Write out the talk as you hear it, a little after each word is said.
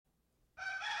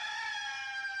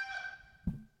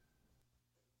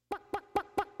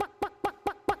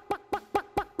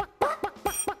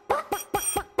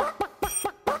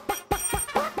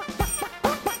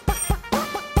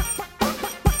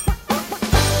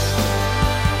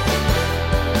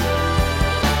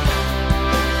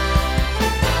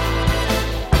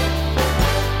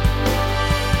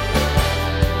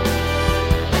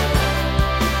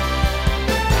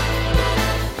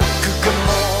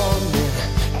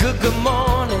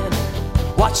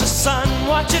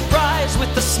watch it rise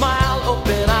with a smile,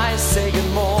 open eyes, say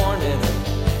good morning.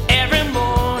 Every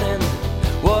morning,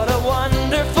 what a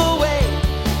wonderful way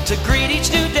to greet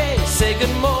each new day. Say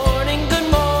good morning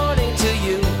to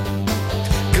you.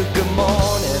 Good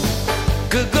morning,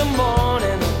 good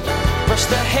morning. Brush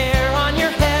the hair on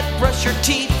your head, brush your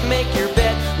teeth, make your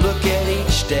bed. Look at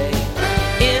each day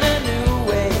in a new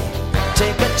way.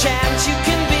 Take a chance, you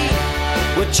can be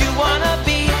what you wanna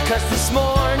be, 'cause this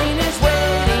morning is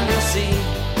waiting, you'll see.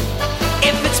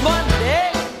 If it's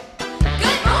Monday,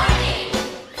 Good morning.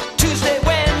 Tuesday,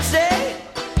 Wednesday,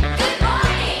 Good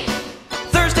morning.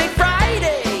 Thursday,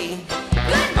 Friday,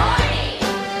 Good morning.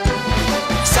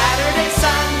 Saturday,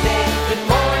 Sunday, good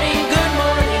morning, good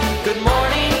morning, good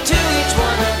morning to each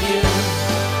one of you.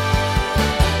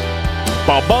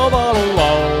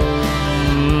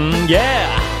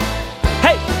 Yeah.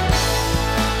 Hey.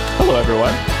 Hello,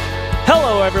 everyone.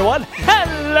 Hello, everyone.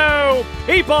 Hello,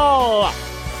 people.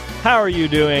 How are you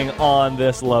doing on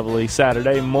this lovely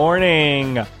Saturday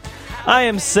morning? I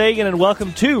am Sagan, and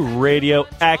welcome to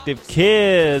Radioactive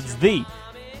Kids, the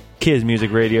kids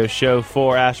music radio show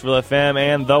for Asheville FM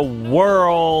and the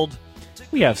world.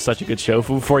 We have such a good show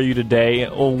for you today.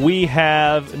 We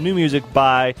have new music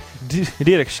by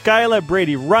Dietrich Schuyler,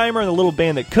 Brady Reimer, and the Little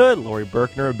Band That Could, Lori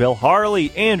Berkner, Bill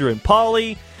Harley, Andrew and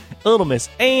Polly, Little Miss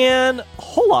Ann, a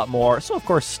whole lot more. So, of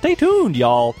course, stay tuned,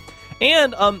 y'all.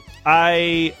 And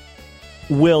I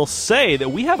will say that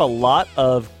we have a lot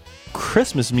of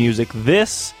Christmas music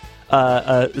this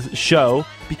show,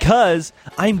 because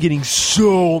I'm getting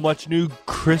so much new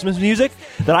Christmas music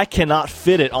that I cannot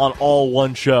fit it on all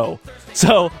one show.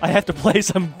 So I have to play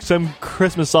some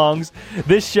Christmas songs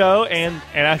this show and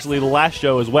actually the last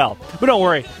show as well. But don't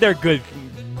worry, they're good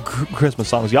Christmas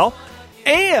songs, y'all.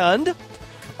 And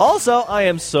also, I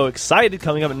am so excited.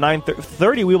 Coming up at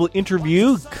 9:30, we will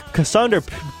interview Cassandra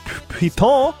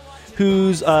Piton,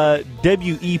 whose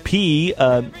debut EP,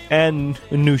 and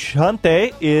Nou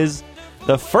Chante, is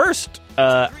the first,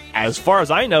 as far as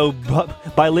I know,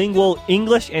 bilingual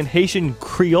English and Haitian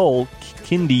Creole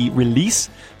Kindi release.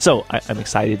 So I'm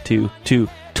excited to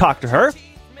talk to her.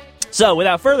 So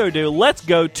without further ado, let's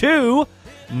go to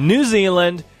New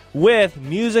Zealand with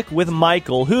Music with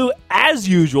Michael, who, as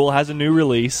usual, has a new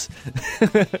release.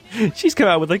 She's come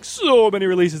out with like so many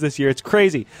releases this year. It's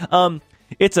crazy.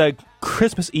 It's a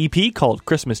Christmas EP called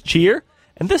Christmas Cheer,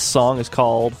 and this song is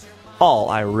called All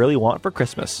I Really Want for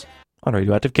Christmas on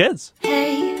Radioactive Kids.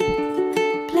 Hey,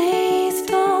 please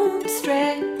don't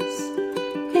stress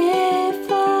if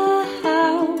the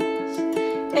house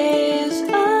is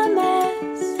a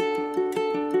mess.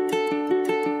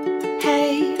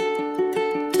 Hey,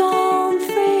 don't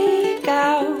freak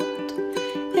out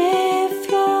if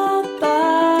your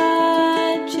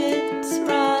budget's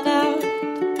run out,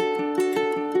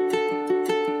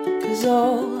 'cause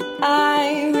all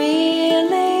I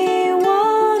really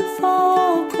want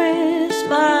for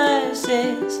Christmas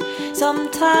is some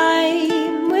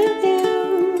time with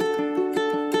you.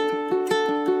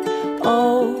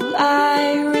 All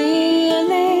I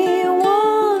really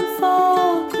want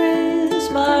for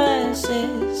Christmas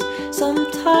is some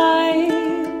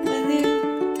time with you.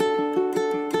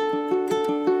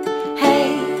 Hey,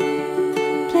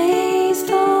 please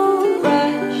don't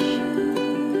rush,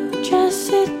 just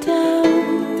sit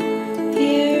down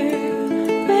here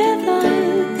with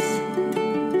us.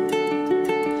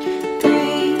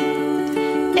 Breathe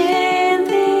in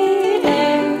the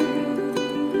air.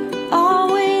 All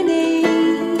we need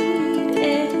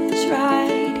is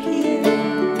right here.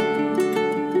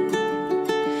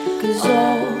 'Cause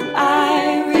all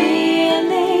I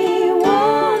really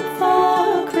want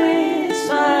for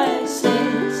Christmas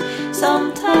is some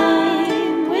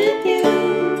time with you.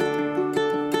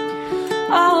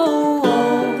 Oh,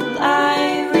 all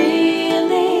I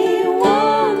really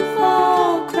want for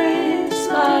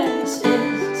Christmas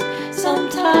is some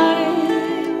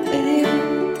time with you.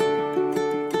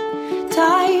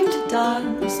 Time to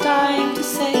dance, time to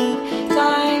sing,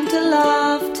 time to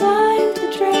love, time to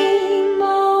dream.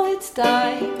 Oh, it's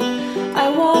time I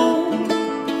won't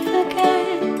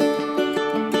forget.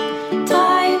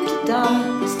 Time to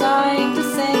dance, time to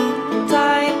sing,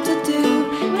 time to do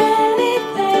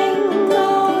anything.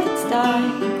 Oh, it's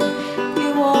time you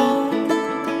won't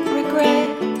regret.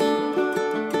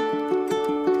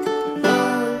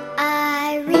 All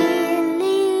I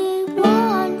really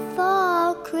want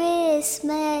for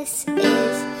Christmas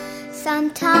is some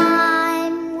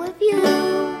time with you.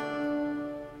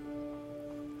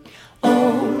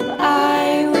 All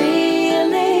I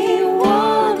really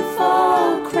want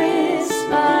for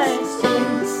Christmas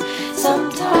is some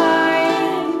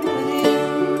time with you.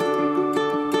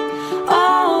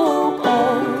 All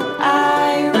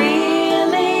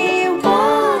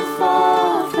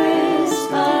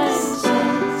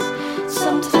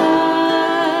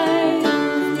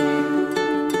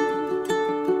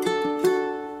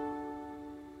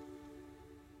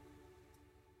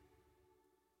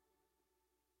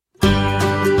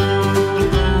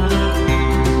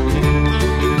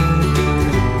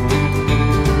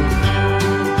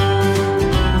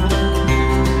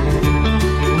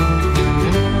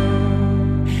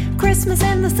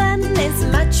is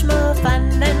much more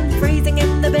fun than freezing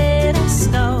in the bitter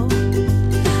snow.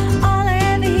 All I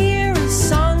ever hear is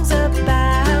songs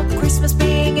about Christmas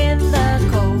being in the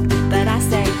cold. But I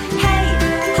say, hey,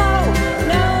 ho,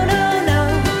 no, no, no,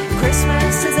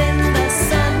 Christmas is in the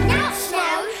sun. No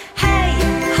snow. Hey,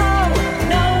 ho,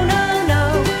 no, no, no,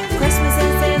 Christmas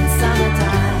is in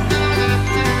summertime.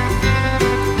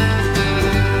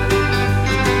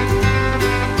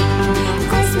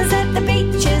 Christmas at the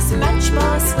beach is much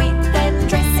more sweet than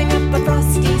dressing up a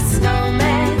frosty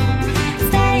snowman.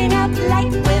 Staying up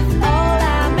late with all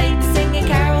our mates, singing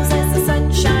carols as the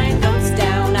sunshine goes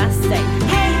down. I say,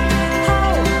 hey, ho,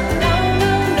 no,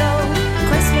 no, no,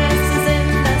 Christmas is in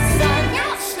the sun. No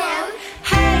snow.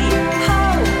 Hey, ho,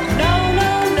 no,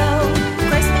 no, no,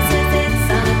 Christmas is in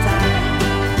summertime.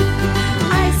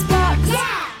 Ice blocks,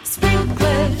 Yeah.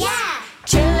 sprinklers, Yeah.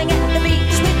 chilling at the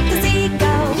beach with the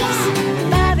seagulls,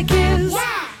 barbecues,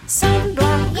 Yeah.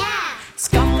 sunblock, Yeah.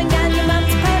 scoffing down your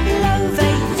mum's pavlova,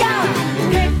 yeah,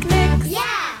 picnics,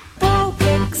 Yeah. ball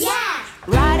kicks, Yeah.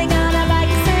 riding on our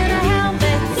bikes and our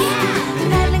helmets, Yeah.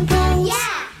 paddling pools,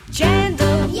 Yeah.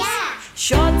 jandals, Yeah.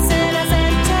 shorts and a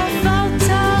center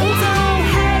photos. Oh,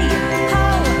 hey, ho,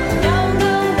 no,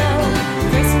 no, no,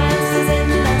 Christmas is in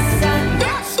the sun.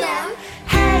 No snow.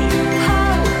 Hey, ho,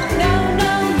 no,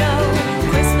 no, no,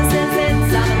 Christmas is in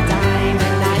summertime.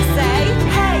 And I say,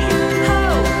 hey, ho,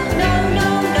 no, no,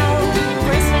 no,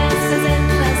 Christmas is in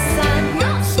the sun.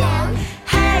 No snow.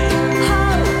 Hey, ho,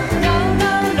 no,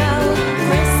 no, no,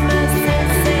 Christmas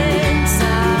is in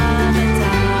summertime.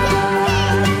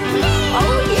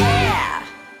 Oh, yeah.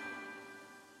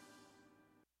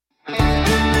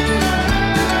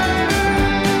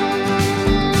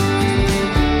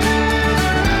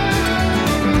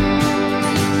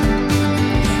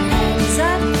 Hands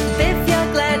up if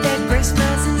you're glad that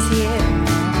Christmas is here.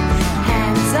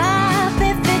 Hands up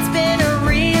if it's been a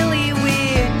really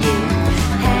weird year.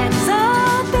 Hands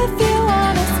up if you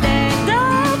wanna stand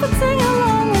up and sing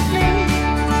along with me.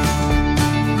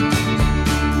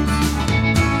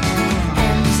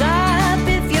 Hands up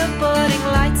if you're putting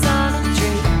lights on a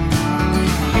tree.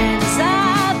 Hands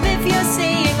up if you're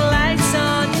seeing lights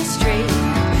on your street.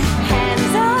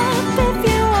 Hands up if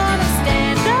you wanna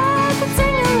stand up and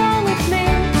sing along with me.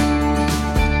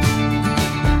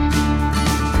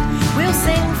 We'll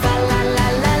sing fa la la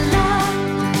la la,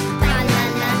 Fa la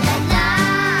la la la.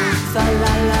 fa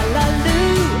la la la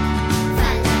loo, Fa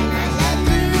la la la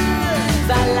loo.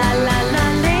 fa la la la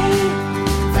lee.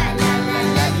 Fa la la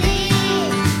la lee.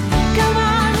 Come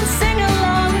on and sing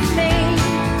along with me,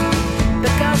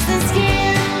 because this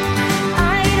year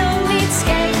I don't need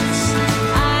skates,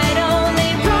 I don't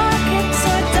need rockets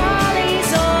or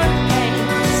dollies or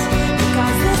planes,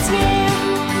 because this year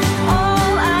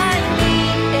all I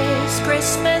need is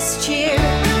Christmas cheer.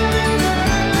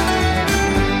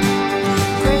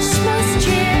 Christmas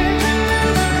cheer.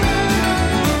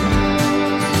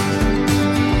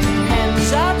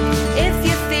 Hands up if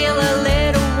you feel a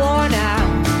little worn out.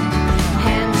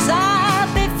 Hands up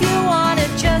if you wanna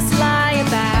just lie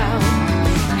about.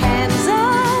 Hands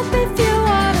up if you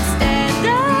wanna stand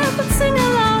up and sing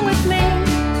along with me.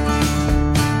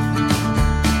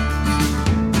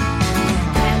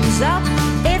 Hands up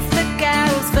if the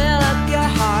carols fill up your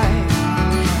heart.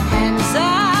 Hands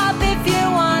up if you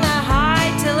wanna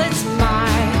hide till it's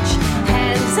March.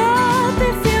 Hands up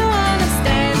if you wanna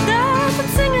stand up and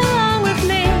sing along with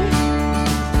me.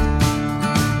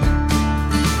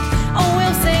 Oh,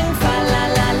 we'll sing fa la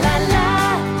la la la,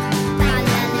 Fa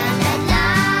la la la la.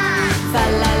 fa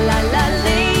la la la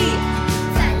lee,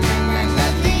 Fa la la la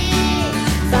lee.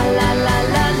 fa la la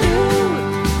la loo.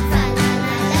 Fa la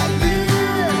la la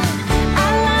loo. I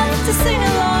love to sing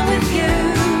along with you.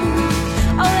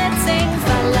 Oh, let's sing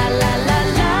fa la la la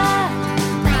la,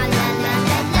 Fa la la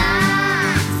la la.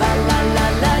 fa la la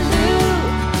la loo,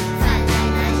 Fa la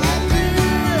la la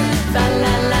loo. fa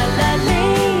la la la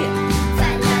lee. Fa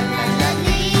la la la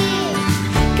lee.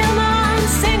 Come on,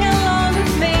 sing along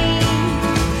with me,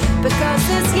 because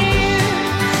this year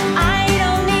I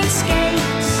don't need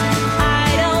skates, I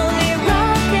don't need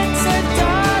rockets or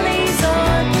dollies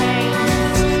or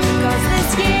planes, because this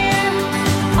year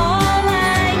all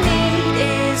I need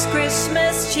is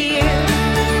Christmas cheer.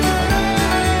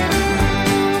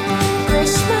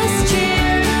 Christmas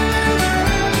cheer.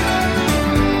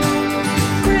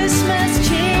 Christmas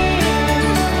cheer.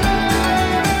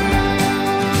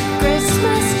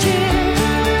 Christmas cheer.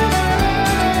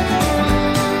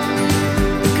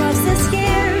 Because this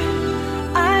year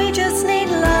I just need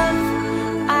love,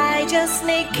 I just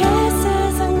need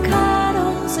kisses and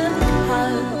cuddles and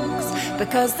hugs.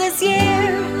 Because this year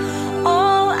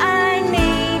all I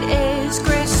need is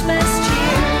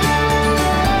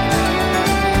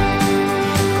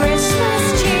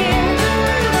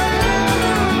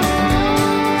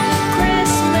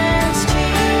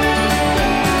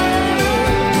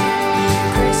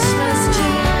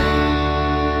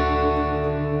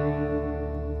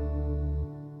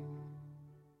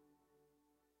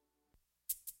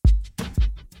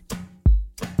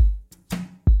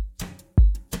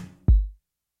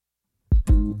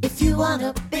want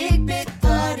a big, big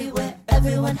party where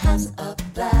everyone has a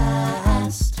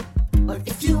blast. Or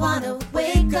if you want to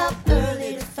wake up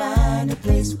early to find a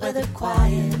place where the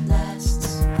quiet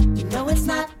lasts. You know it's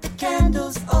not the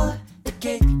candles or the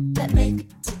cake that make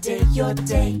today your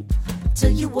day.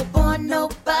 Till you were born,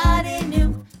 nobody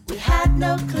knew. We had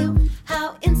no clue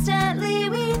how instantly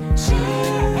we change.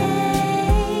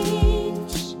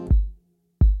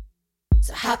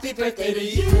 So happy birthday to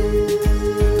you.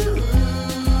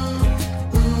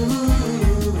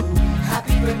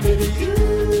 Happy birthday to you.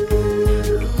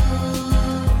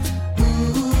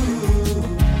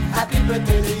 Happy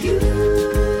birthday to you.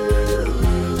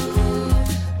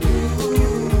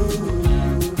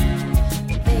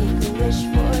 Make a wish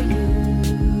for you.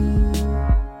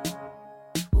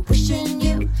 We're wishing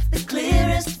you the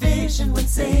clearest vision when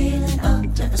sailing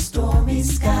under a stormy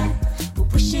sky. We're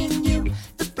wishing you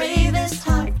the bravest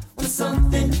heart when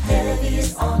something heavy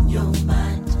is on your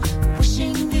mind. We're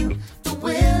wishing you the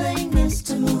willingness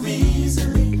to move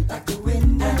easily like the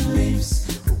wind and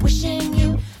leaves. We're wishing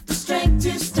you the strength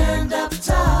to stand up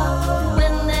tall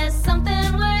When there's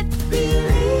something worth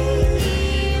believing.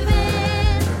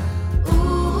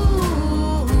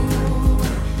 Ooh,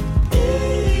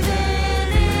 even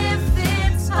if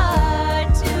it's hard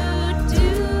to do.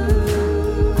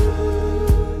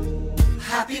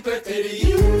 happy birthday to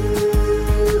you.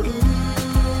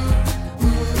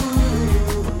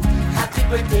 Happy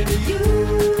birthday to you.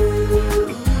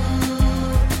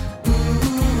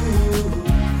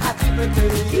 Happy birthday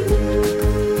to you.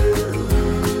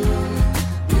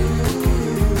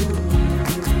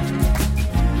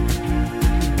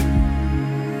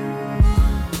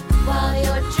 While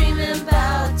you're dreaming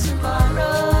about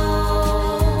tomorrow,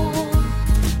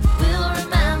 we'll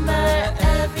remember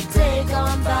every day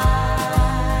gone by.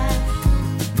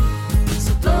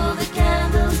 So blow the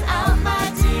candles out,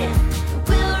 my dear.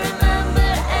 We'll remember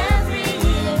every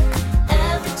year,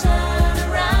 every turn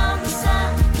around the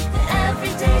sun, and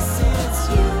every day since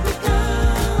you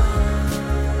begun.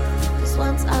 'Cause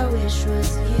once our wish was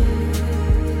you.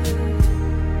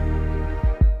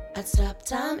 I'd stop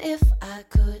time if I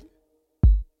could.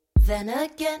 Then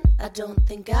again, I don't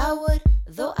think I would.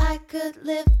 Though I could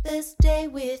live this day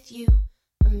with you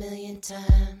a million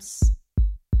times.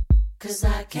 'Cause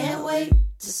I can't wait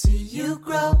to see you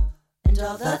grow and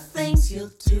all the things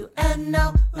you'll do and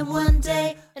know. And one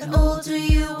day, an older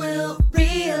you will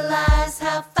realize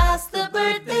how fast the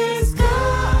birthdays go.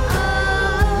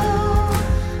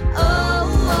 Oh,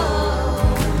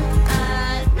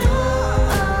 I know.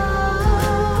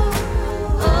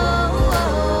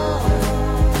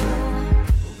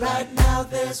 Right now,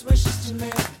 there's wishes to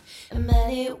make. And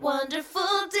many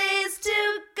wonderful days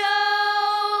to go.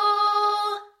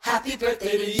 Happy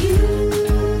birthday to you.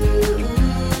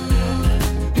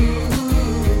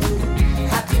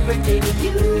 Happy birthday to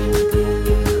you.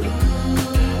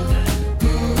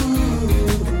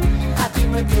 Happy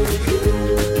birthday to you.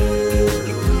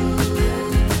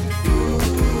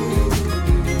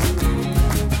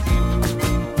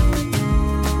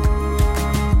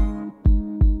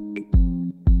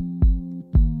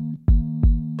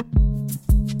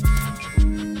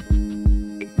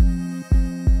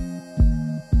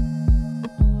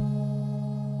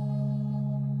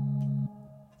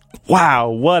 Wow,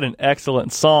 what an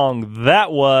excellent song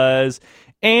that was.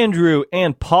 Andrew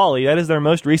and Polly, that is their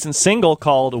most recent single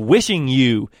called Wishing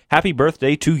You. Happy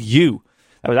birthday to you.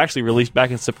 That was actually released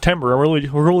back in September, and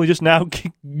we're really just now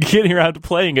getting around to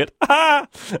playing it.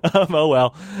 Oh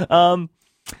well.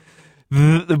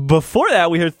 Before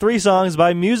that, we heard 3 songs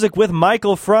by Music with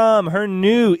Michael from her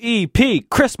new EP,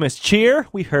 Christmas Cheer.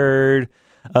 We heard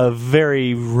a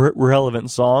very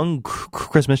relevant song,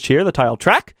 Christmas Cheer, the title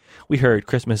track. We heard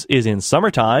Christmas is in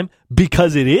summertime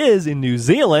because it is in New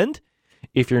Zealand.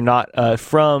 If you're not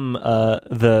from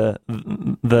the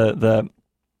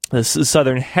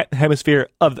southern hemisphere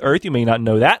of the earth, you may not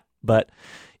know that, but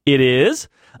it is.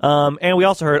 And we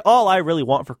also heard All I Really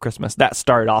Want for Christmas. That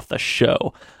started off the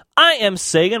show. I am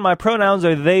Sagan. My pronouns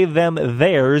are they, them,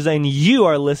 theirs, and you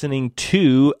are listening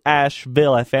to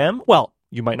Asheville FM. Well,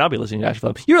 you might not be listening to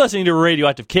Asheville FM. You're listening to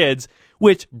Radioactive Kids,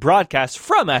 which broadcasts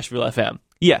from Asheville FM.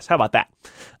 Yes, how about that?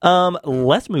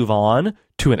 Let's move on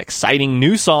to an exciting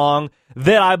new song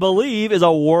that I believe is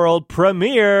a world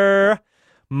premiere.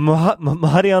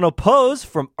 Mariano Pose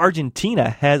from Argentina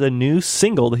has a new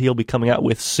single that he'll be coming out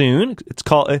with soon.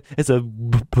 It's a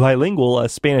bilingual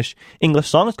Spanish-English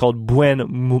song. It's called Buen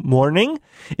Morning.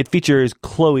 It features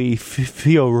Chloe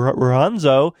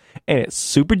Fioranzo, and it's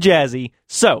super jazzy.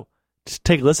 So, just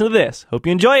take a listen to this. Hope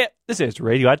you enjoy it. This is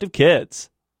Radioactive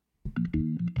Kids.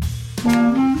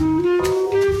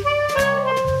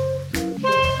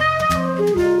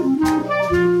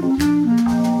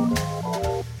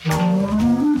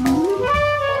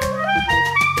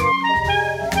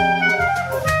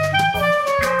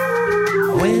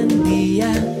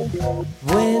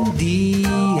 buen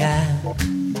día.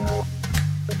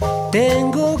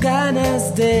 Tengo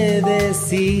ganas de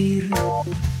decir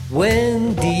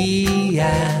buen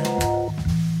día.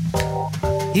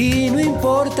 Y no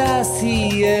importa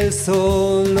si el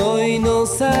sol hoy no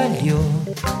salió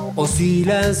o si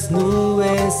las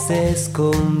nubes se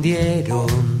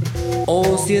escondieron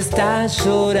o si está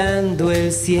llorando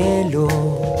el cielo.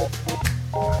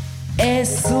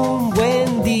 Es un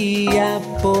buen día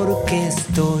porque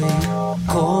estoy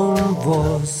con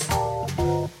vos.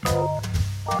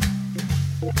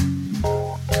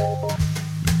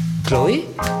 Chloe?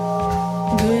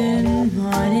 Good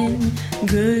morning,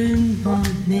 good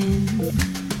morning.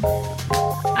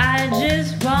 I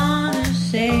just wanna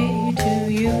say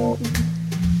to you,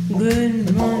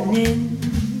 good morning.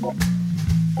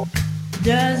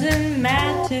 Doesn't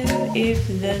matter if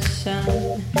the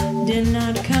sun did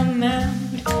not come out,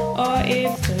 or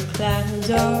if the clouds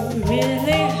are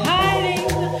really hiding,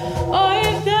 or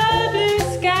if the blue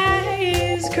sky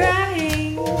is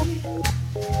crying.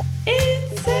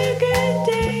 It's a good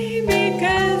day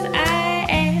because I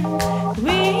am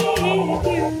with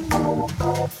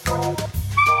you.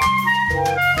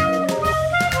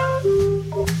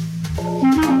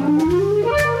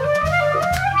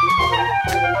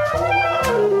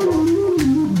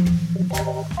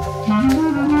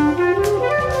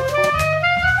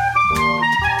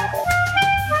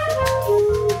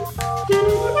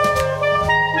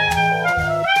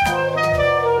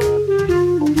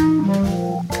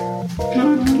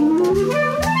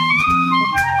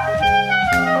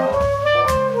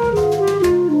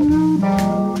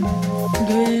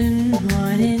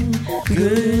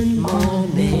 Good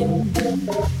morning.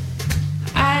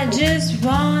 I just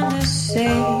wanna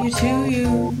say to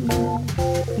you,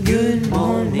 good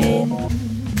morning.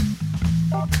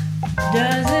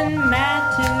 Doesn't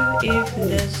matter if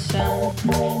the sun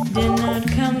did not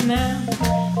come out,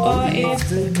 or if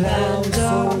the clouds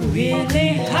are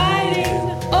really hiding,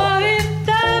 or if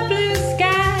the blue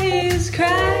sky is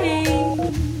crying.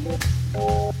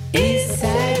 It's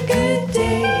a good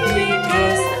day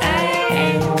because I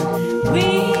am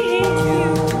with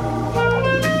you.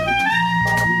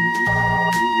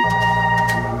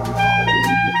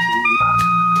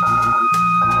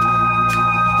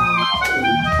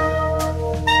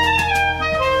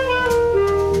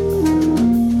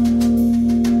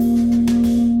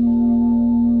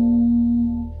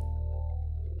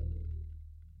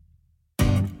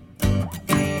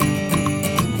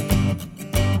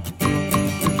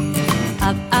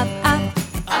 Up, up, up,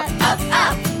 Up, up,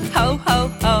 up. ho, ho,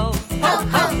 ho. Ho,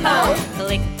 ho, ho.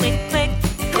 Click, click, click.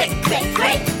 Click, click,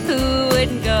 click. Who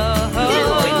wouldn't go? Who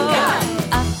wouldn't go?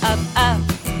 Up, up, up.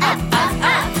 Up, up,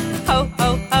 up. Ho, ho,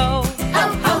 ho. Ho,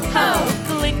 ho, ho.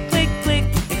 Click, click, click.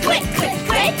 Click, click,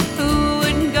 click. Who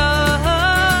wouldn't go?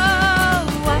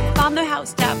 Up on their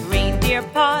housetop, reindeer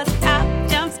paws. Out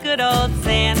jumps good old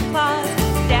Santa Claus.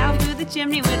 Down through the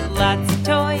chimney with lots of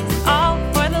toys. All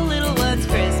for the little ones'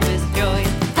 Christmas joy.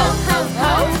 Ho, ho,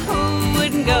 ho. Who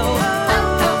wouldn't go? Ho,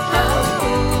 ho, ho.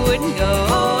 Who wouldn't go?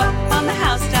 Up on the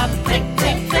housetop, Click,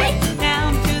 click, click.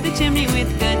 down through the chimney with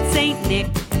good Saint Nick.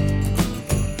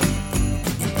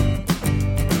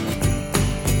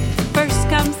 First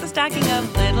comes the stocking of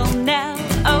little Nell.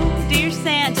 Oh, dear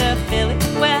Santa, fill it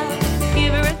well.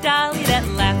 Give her a dolly that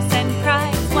laughs and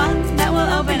cries, one that will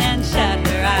open and shut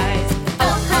her eyes. Ho,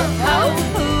 ho, ho.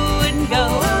 Who wouldn't go?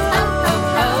 Ho, ho,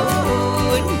 ho. Who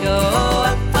wouldn't go?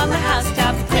 Up on the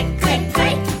housetop, Click, click,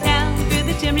 click. down through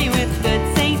the chimney with good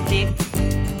Saint Nick.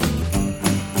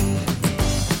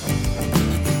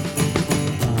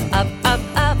 Up, up,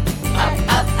 up, Up,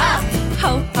 up, up.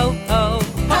 ho, ho, ho.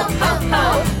 Ho, ho, ho.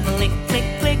 Click, click,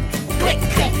 click. Click,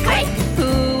 click, click. Who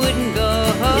wouldn't go?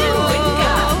 Who wouldn't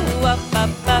go? Up, up,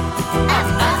 up. Up,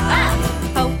 up, up.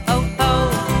 Ho, ho, ho.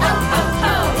 Ho, ho,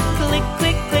 ho. Click,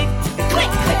 click, click.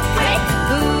 Click, click, click.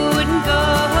 Who wouldn't go?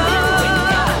 Who wouldn't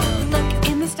go? Look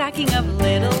in the stocking of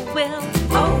little Will.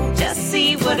 Oh, just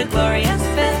see what a glorious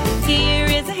fill. Here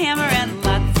is a hammer and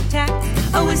lots of tacks,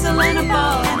 a whistle and a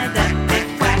ball and a duck that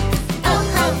quacks. Ho,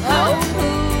 ho, ho.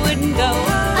 Who wouldn't go?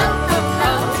 Ho, ho,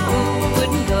 ho. Who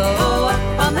wouldn't go?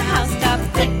 Up on the housetop,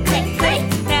 Click, click, click.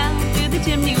 down through the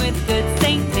chimney with good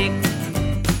Saint Nick.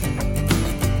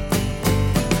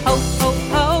 Ho, ho,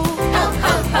 ho. Ho,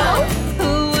 ho, ho. Who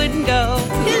wouldn't go?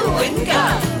 Who wouldn't go?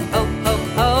 Ho, ho,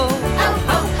 ho. Ho,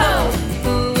 ho, ho.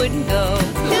 Who wouldn't go?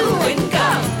 Who wouldn't go?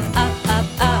 Up, up,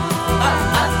 up. Up,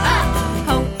 up, up.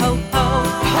 Ho, ho, ho.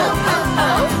 Ho, ho, ho.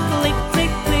 Click,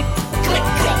 click, click.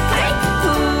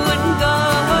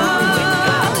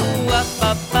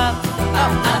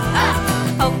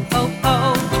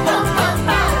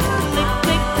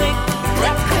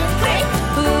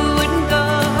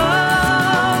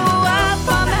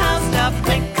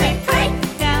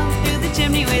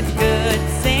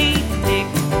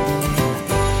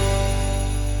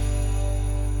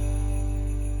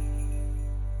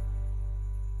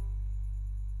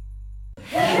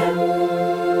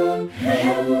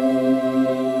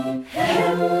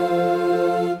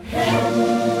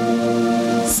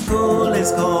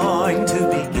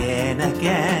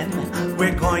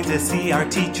 to see our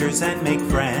teachers and make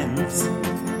friends.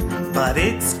 But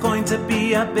it's going to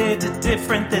be a bit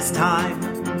different this time,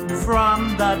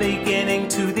 from the beginning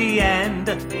to the end.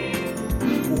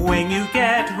 When you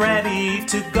get ready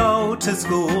to go to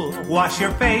school, wash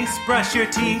your face, brush your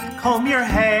teeth, comb your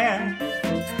hair.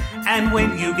 And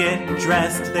when you get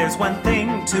dressed, there's one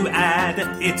thing to add.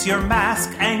 It's your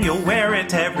mask, and you'll wear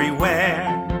it everywhere.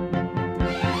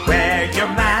 Wear your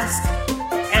mask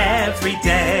every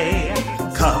day.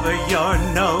 Cover your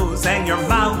nose and your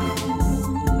mouth.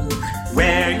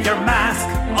 Wear your mask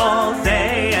all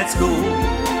day at school,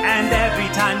 and every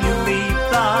time you leave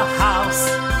the house.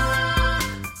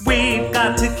 We've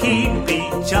got to keep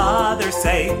each other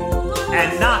safe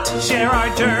and not share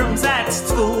our germs at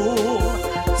school.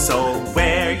 So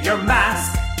wear your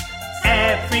mask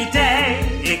every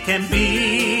day. It can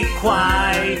be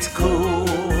quite cool.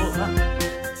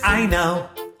 I know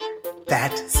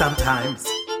that sometimes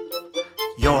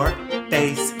your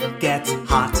face gets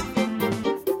hot,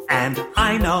 and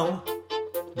I know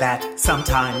that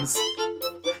sometimes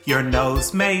your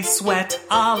nose may sweat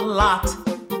a lot.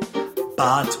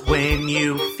 But when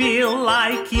you feel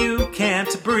like you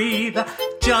can't breathe,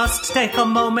 just take a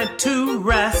moment to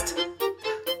rest.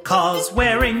 'Cause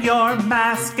wearing your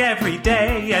mask every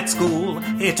day at school,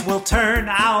 it will turn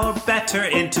our better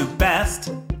into best.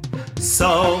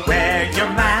 So wear your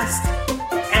mask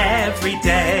every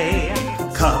day.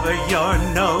 Cover your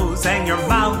nose and your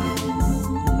mouth.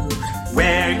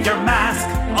 Wear your mask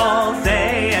all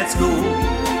day at school,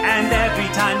 and every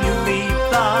time you leave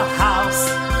the house.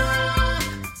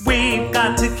 We've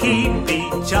got to keep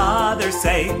each other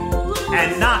safe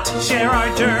and not share our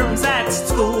germs at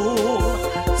school.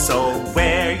 So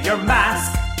wear your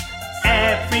mask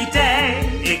every day.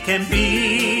 It can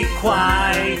be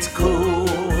quite cool.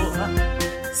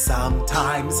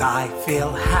 Sometimes I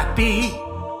feel happy.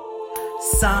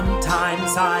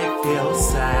 Sometimes I feel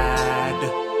sad.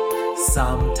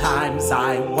 Sometimes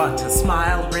I want to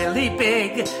smile really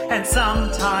big, and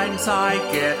sometimes I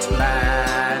get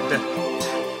mad.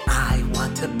 I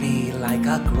want to be like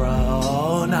a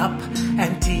grown-up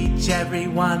and teach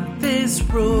everyone this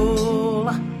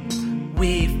rule.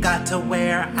 We've got to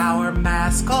wear our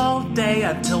mask all day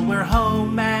until we're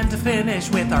home and finish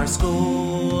with our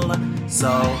school.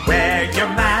 So wear your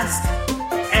mask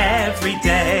every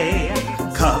day.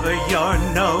 Cover your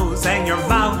nose and your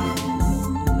mouth.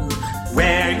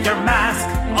 Wear your mask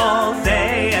all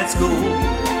day at school,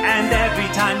 and every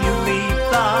time you leave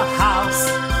the house.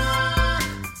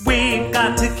 We've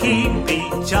got to keep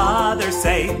each other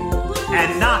safe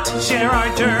and not share our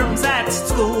germs at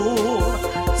school.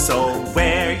 So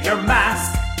wear your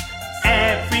mask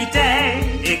every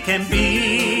day. It can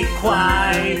be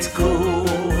quite cool.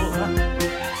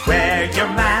 Wear your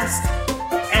mask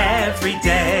every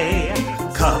day.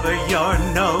 Cover your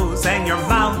nose and your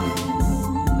mouth.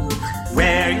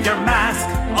 Wear your mask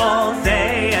all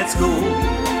day at school,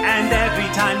 and every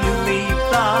time you leave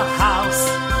the house.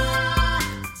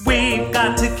 We've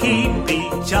got to keep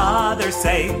each other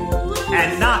safe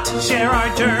and not share our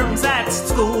germs at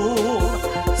school.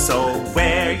 So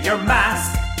wear your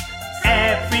mask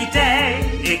every day.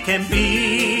 It can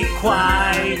be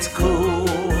quite cool.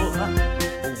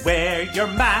 Wear your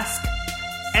mask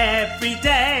every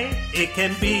day. It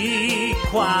can be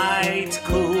quite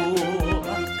cool.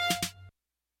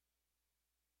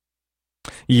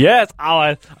 Yes,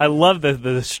 oh, I love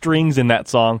the strings in that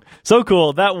song. So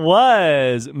cool. That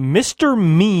was Mr.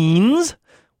 Means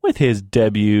with his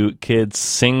debut kids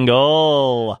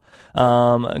single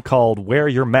called Wear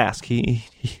Your Mask. He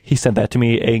sent that to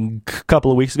me a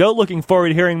couple of weeks ago. Looking forward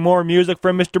to hearing more music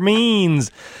from Mr. Means.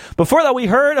 Before that, we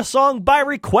heard a song by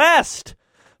request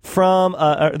from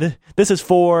this is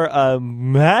for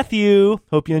Matthew.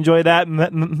 Hope you enjoy that,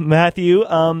 Matthew.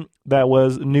 That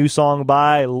was a new song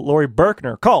by Lori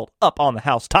Berkner called Up on the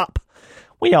Housetop.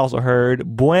 We also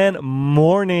heard Buen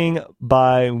Morning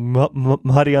by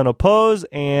Mariano Pose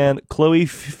and Chloe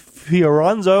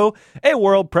Fioranzo, a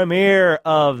world premiere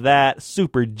of that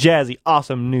super jazzy,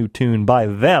 awesome new tune by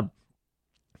them.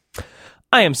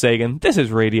 I am Sagan. This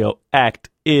is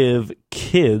Radioactive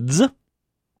Kids.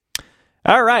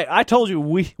 All right, I told you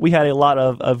we had a lot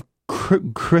of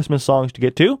Christmas songs to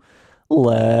get to.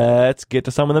 Let's get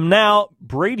to some of them now.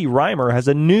 Brady Reimer has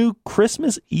a new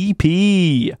Christmas EP.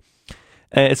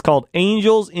 It's called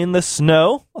Angels in the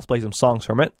Snow. Let's play some songs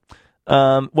from it.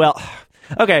 Well,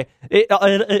 okay. It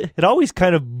always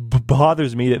kind of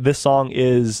bothers me that this song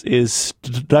is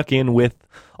stuck in with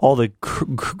all the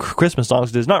Christmas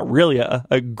songs. It's not really a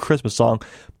Christmas song,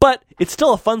 but it's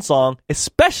still a fun song,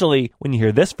 especially when you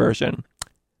hear this version.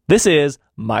 This is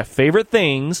My Favorite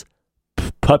Things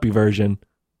puppy version.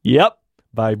 Yep,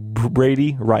 by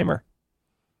Brady Reimer.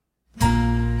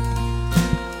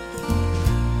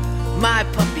 My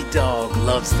puppy dog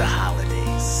loves the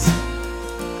holidays.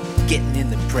 Getting in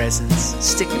the presents,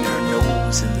 sticking her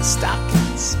nose in the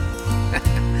stockings.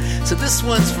 So this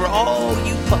one's for all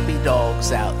you puppy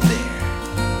dogs out there.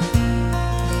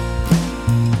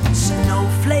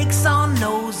 Snowflakes on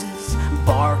noses,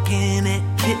 barking at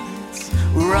kittens,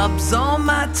 rubs on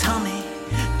my tummy,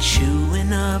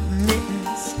 chewing up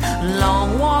mittens,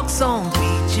 long walks on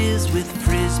beaches with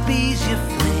frisbees you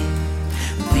fling.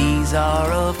 These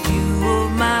are a few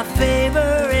of my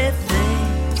favorite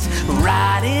things.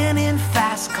 Riding in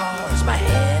fast cars, my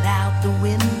head out the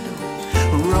window,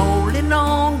 rolling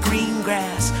on green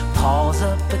grass, paws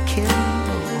up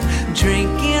akimbo,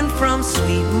 drinking from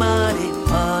sweet muddy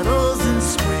puddles in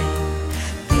spring.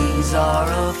 These are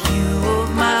a few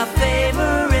of my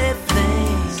favorite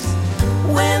things.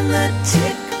 When the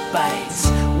tick bites,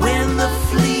 when the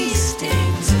flea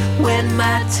stings, when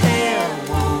my tail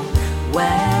won't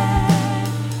wag,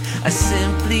 I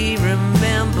simply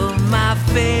remember my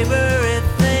favorite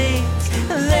things.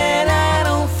 Then I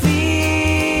don't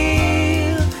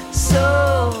feel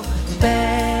so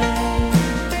bad.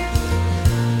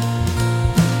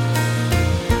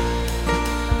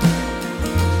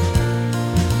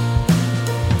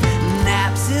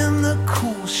 Naps in the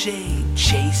cool shade,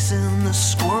 chasing the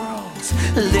squirrels,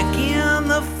 licking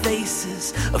the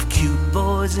faces of cute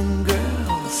boys and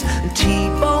girls,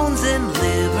 T-bones and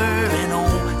liver and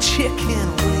old chicken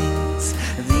wings.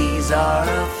 These are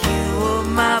a few of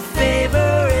my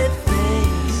favorite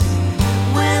things.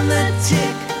 When the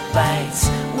tick bites,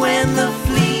 when the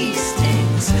flea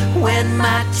stings, when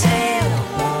my tail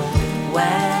won't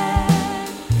wag,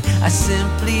 I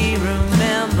simply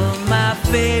remember my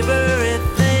favorite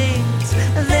things.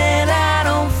 Then I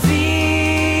don't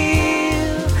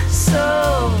feel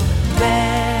so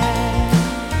bad.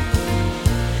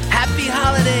 Happy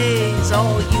holidays,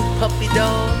 all you puppy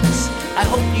dogs. I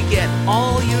hope you get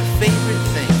all your favorite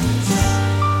things.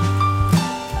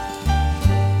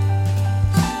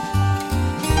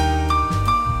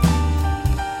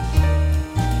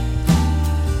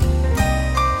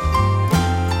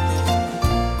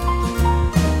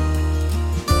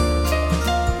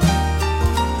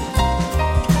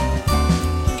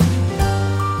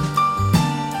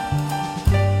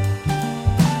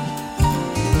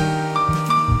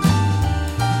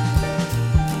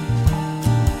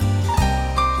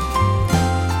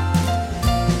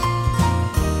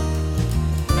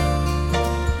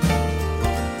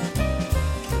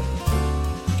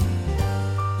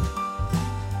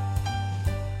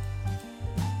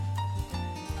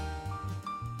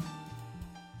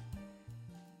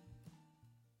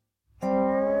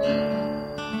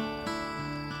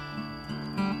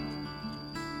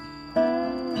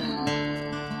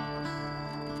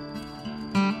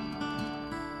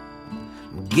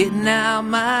 Getting out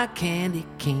my candy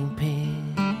cane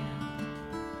pen,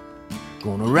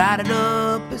 gonna write it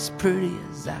up as pretty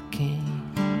as I can.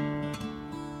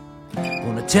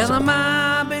 Gonna tell them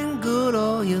I've been good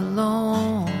all year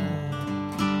long,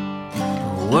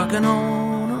 working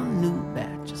on a new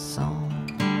batch of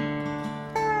songs.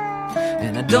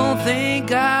 And I don't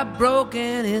think I've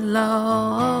broken it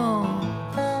long.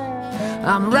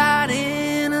 I'm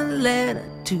writing a letter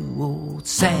to old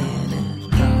Santa.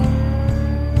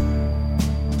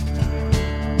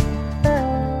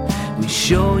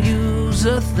 Sure use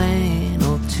a thing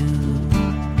or two.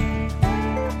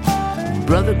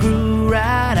 Brother grew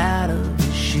right out of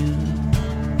his shoe,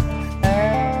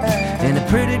 and a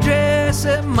pretty dress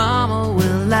that mama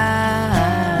will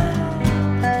like,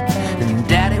 and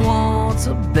daddy wants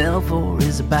a bell for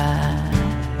his bike,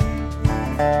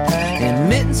 and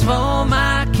mittens for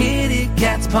my kitty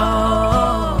cat's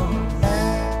paws.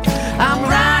 I'm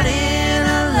writing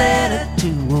a letter to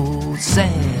old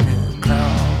Santa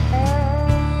Claus.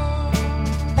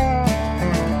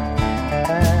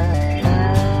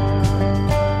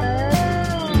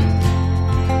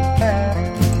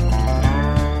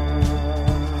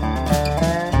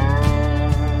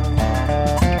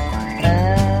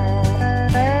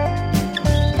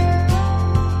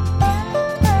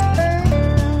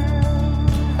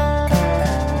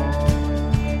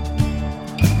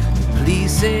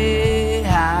 Say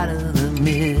hi to the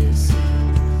missus,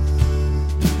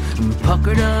 I'm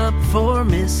puckered up for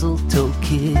mistletoe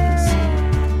kisses,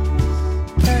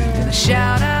 and a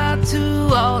shout out to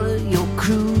all of your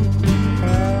crew,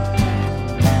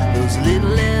 those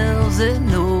little elves that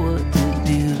know what to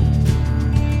do,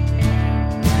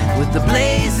 with the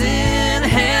blazing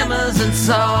hammers and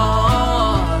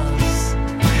saws.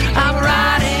 I'm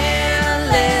writing a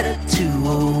letter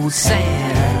old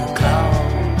Santa Claus.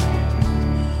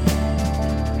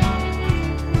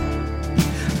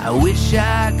 I wish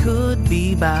I could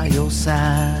be by your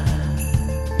side,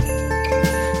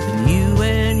 and you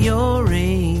and your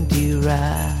reindeer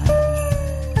ride,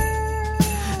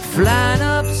 flying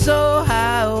up so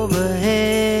high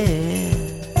overhead,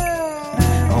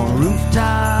 on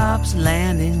rooftops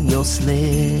landing your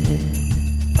sled.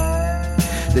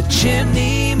 The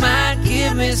chimney might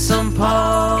give me some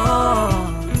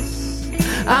pause.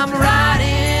 I'm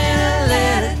writing a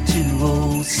letter to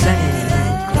old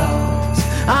Santa Claus.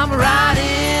 I'm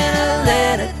writing a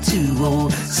letter to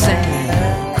old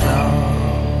Santa Claus.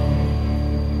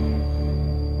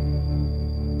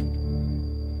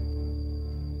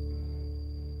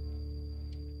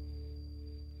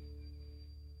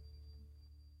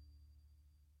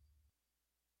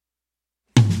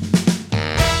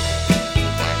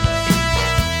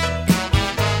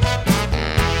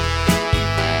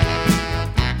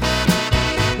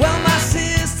 Well, my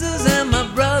sisters and my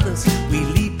brothers, we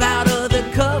leap out of the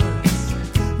covers.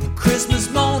 Christmas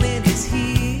morning is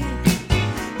here.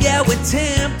 Yeah, we're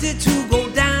tempted to go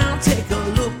down, take a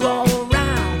look all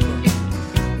around.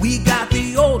 We got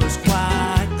the orders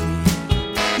quite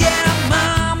clear. Yeah,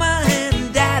 mama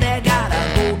and daddy gotta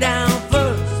go down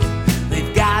first.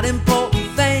 They've got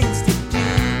important things to do.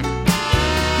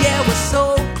 Yeah, we're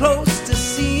so close to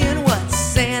seeing what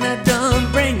Santa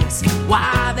done bring us.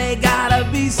 Why they gotta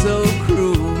be so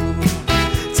cruel?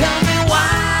 Tell me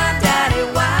why, daddy,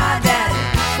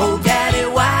 oh daddy,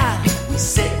 why we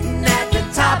sitting at the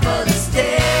top of the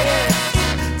stairs?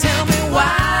 Tell me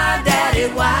why, daddy,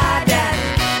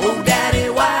 oh daddy,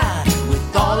 why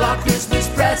with all our Christmas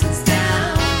presents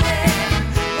down there?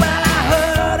 Well, I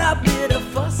heard a bit of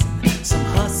fussing, some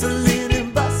hustling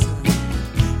and bustling.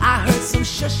 I heard some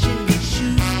shushing and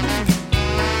shooing.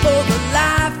 For the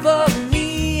life of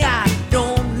me, I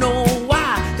don't know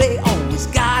why they always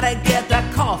gotta get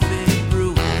that coffee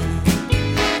brewing.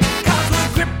 'Cause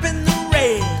we're gripping the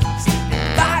rails,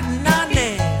 biting our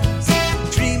nails,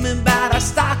 dreaming about our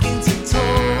stockings and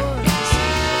toys.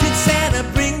 Did Santa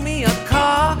bring me a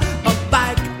car, a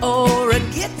bike, or a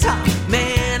guitar?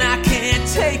 Man, I can't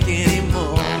take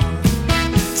anymore.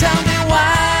 Tell me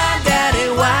why, daddy,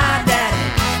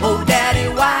 oh daddy,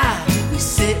 why we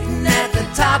sitting at the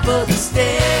top of the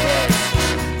stairs?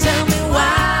 Tell me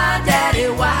why, daddy,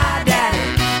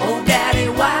 oh daddy,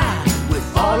 why with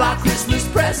all our Christmas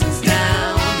presents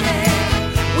down there?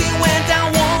 We went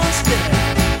down one step,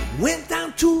 went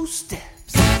down two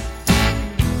steps,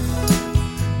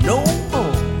 no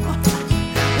more.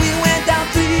 We went down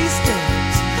three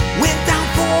steps, went down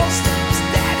four steps.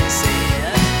 Daddy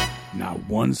said, Now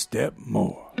one step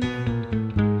more.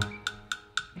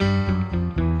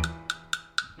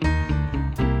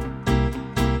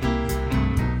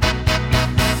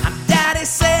 Daddy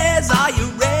says, are you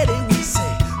ready? We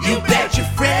say, you bet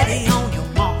you're ready. On your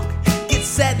mark, get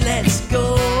set, let's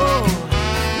go.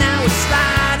 Now we're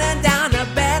sliding down the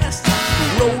banister,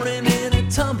 rolling in and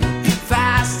tumbling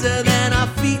faster than our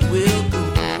feet will go.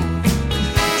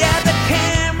 Yeah, the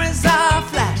cameras are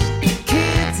flashing,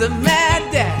 kids are mad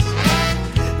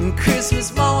dashing, and Christmas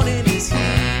morning is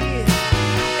here.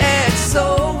 It's so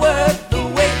worth the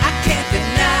wait. I can't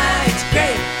deny it's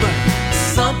great, but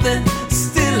something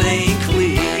still ain't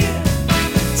clear.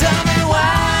 Tell me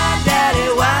why, daddy,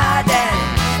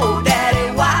 oh daddy,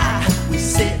 why we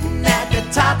sitting at the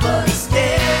top of the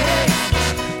stairs?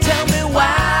 Tell me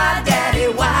why, daddy,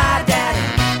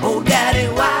 oh daddy,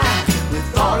 why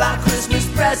with all our Christmas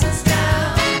presents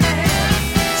down there?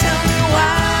 Tell me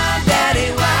why, daddy,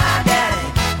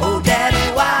 oh daddy,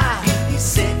 why you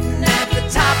sitting at the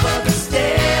top of the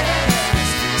stairs?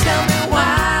 Tell me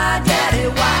why, daddy,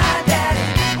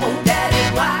 oh daddy,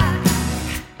 why?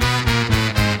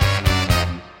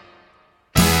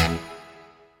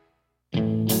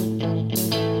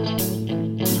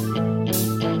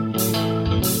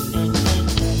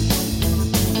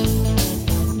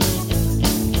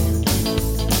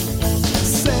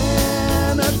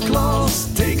 Santa Claus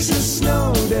takes a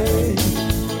snow day.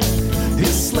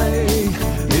 His sleigh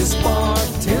is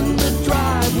parked in the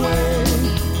driveway.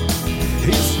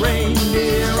 His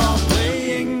reindeer are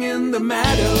playing in the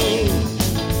meadow.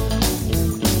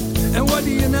 And what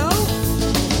do you know?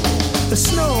 A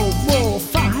snowball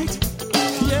fight.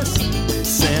 Yes,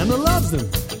 Santa loves them.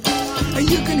 And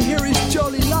you can hear his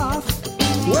jolly laugh,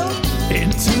 well,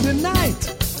 into the night.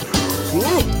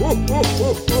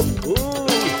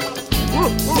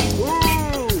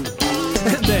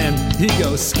 And then he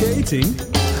goes skating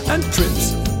and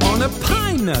trips on a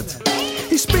pine nut.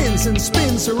 He spins and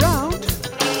spins around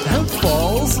and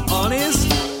falls on his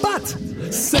butt.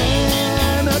 Santa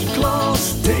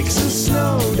takes a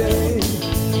snow day.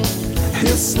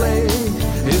 His sleigh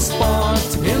is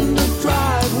parked in the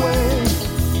driveway.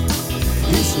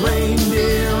 His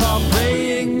reindeer are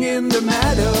playing in the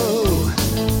meadow.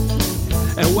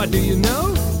 And what do you know?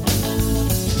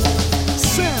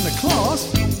 Santa Claus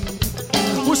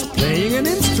was playing an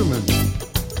instrument,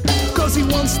 'cause he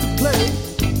wants to play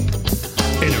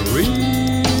in a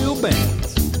real band.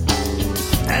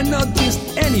 And not just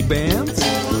any band,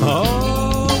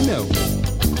 oh no,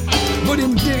 but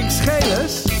in Dirk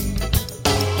Schelers'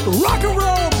 rock and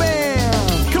roll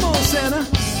band. Come on, Santa,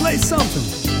 play something.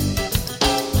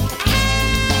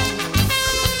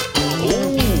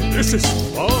 Oh, this is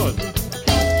fun.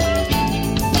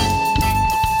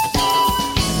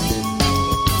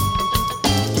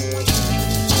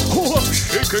 Oh, I'm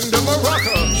shaking the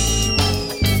maracas.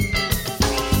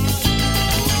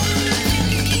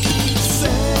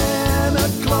 Santa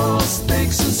Claus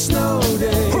takes a snow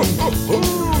day.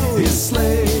 His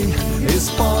sleigh is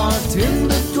parked in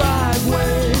the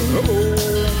driveway.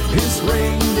 His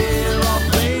reindeer are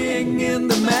playing in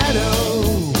the meadow.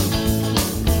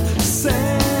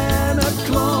 Santa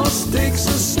Claus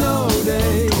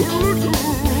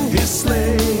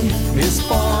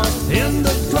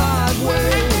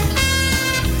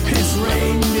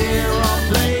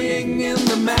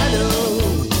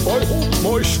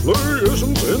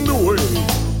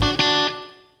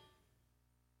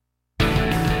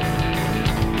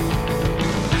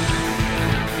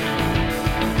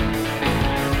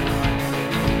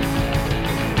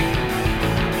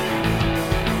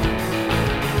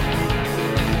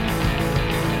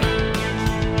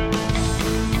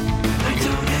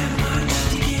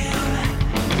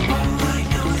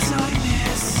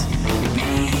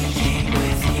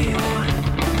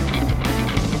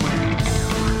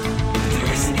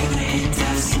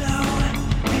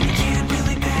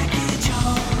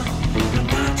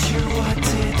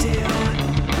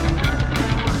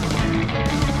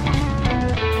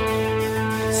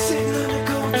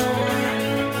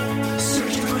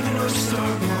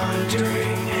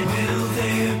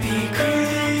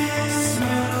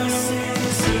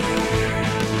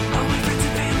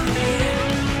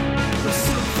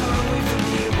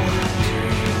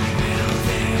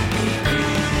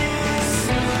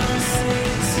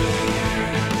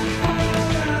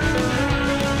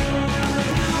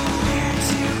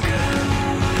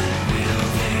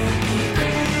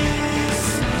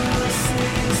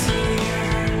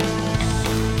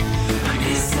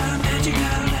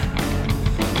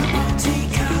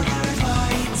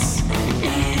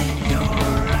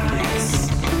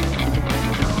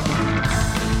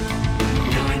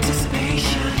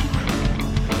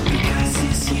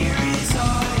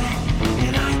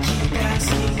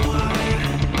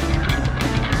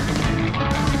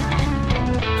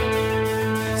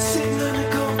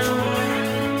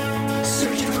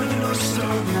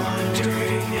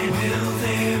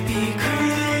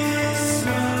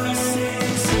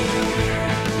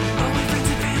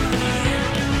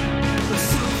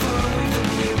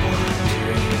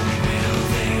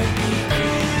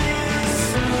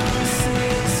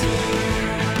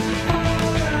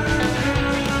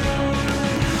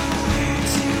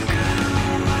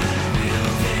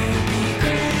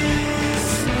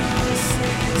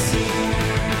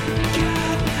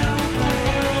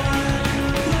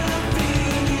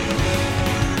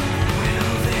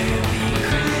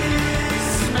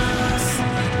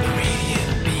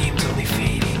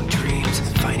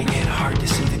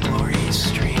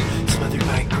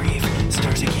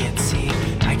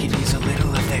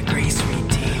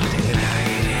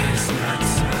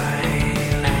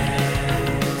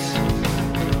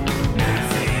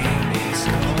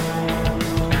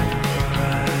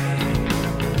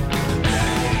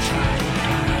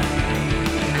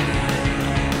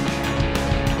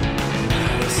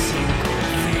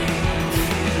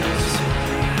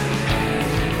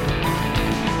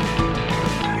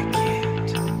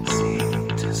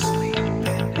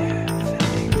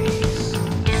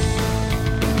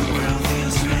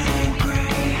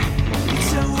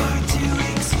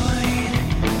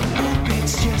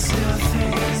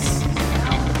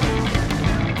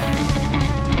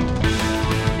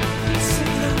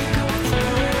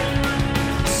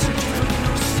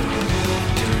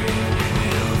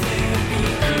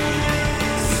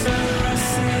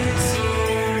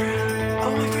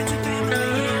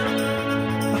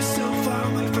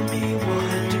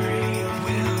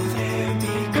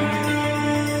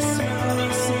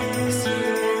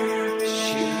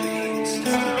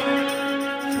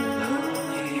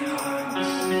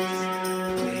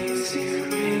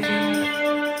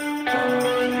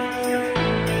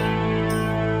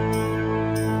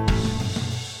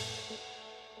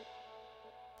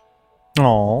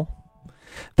Aw.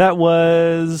 That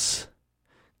was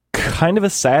kind of a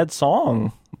sad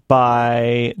song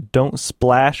by Don't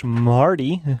Splash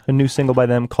Marty, a new single by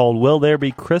them called Will There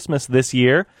Be Christmas This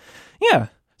Year. Yeah,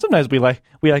 sometimes we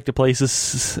like to play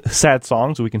sad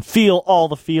songs so we can feel all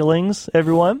the feelings,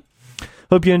 everyone.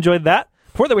 Hope you enjoyed that.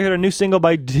 Before that, we heard a new single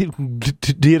by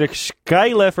Dirk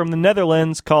Schuyler from the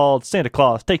Netherlands called Santa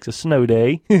Claus Takes a Snow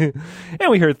Day. And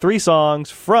we heard 3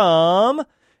 songs from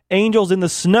Angels in the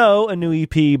Snow, a new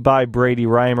EP by Brady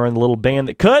Reimer and the Little Band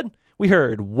That Could. We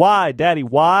heard Why, Daddy,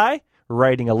 Why,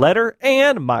 Writing a Letter,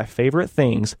 and My Favorite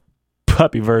Things,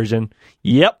 puppy version.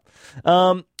 Yep.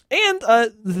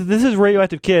 This is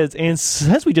Radioactive Kids, and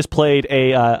since we just played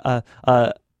a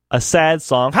sad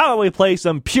song, how about we play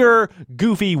some pure,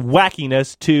 goofy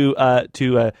wackiness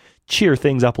to cheer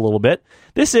things up a little bit?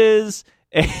 This is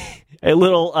a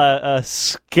little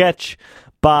sketch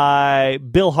by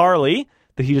Bill Harley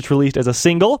that he just released as a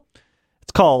single.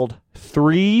 It's called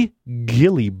 3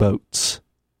 Ghillie Boats.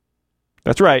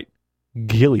 That's right,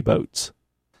 ghillie boats.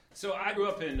 So I grew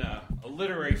up in a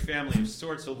literary family of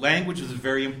sorts, so language was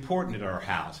very important at our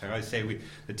house. I always say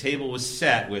the table was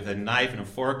set with a knife and a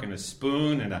fork and a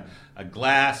spoon and a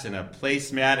glass and a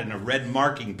placemat and a red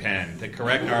marking pen to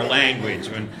correct our language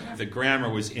when the grammar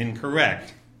was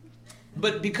incorrect.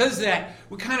 But because of that,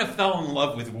 we kind of fell in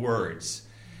love with words.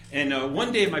 And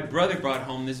one day my brother brought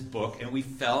home this book and we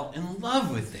fell in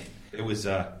love with it. It was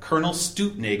Colonel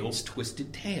Stoopnagel's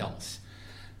Twisted Tales.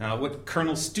 Now, what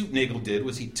Colonel Stoopnagel did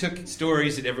was he took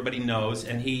stories that everybody knows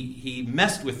and he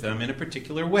messed with them in a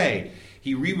particular way.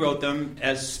 He rewrote them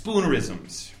as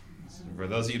spoonerisms. For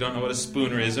those of you who don't know what a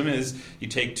spoonerism is, you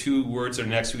take 2 words that are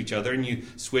next to each other and you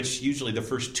switch usually the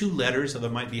first 2 letters, so there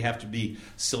might have to be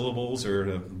syllables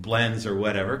or blends or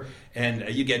whatever, and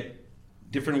you get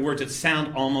different words that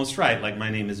sound almost right, like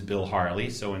my name is Bill Harley,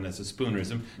 so as a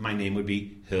spoonerism, my name would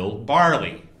be Hill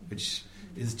Barley, which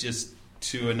is just,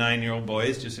 to a 9-year-old boy,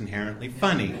 is just inherently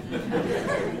funny.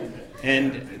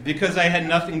 And because I had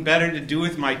nothing better to do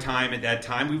with my time at that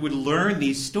time, we would learn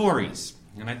these stories.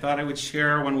 And I thought I would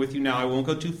share one with you now. I won't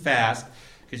go too fast,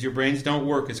 because your brains don't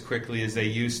work as quickly as they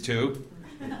used to.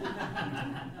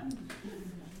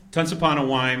 Once upon a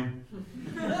whime,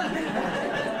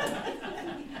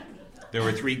 there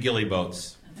were 3 ghillie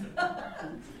boats.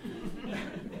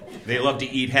 They loved to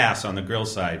eat hass on the grill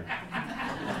side.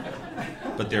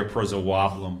 But their prosa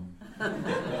wablum.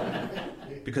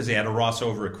 Because they had to ross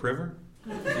over a criver.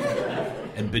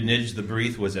 And beneath the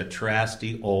breath was a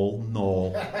trasty old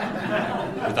knoll.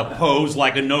 With a pose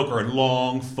like a noker and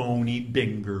long phony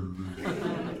binger.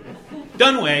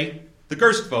 Dunway, the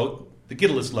Gerst boat, the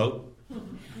Giddless loat,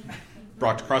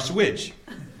 brought across the widge.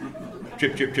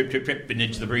 Trip, trip, trip, trip, trip,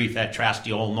 beneath the breath, that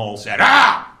trasty old knoll said,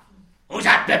 "Ah! Who's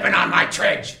that bipping on my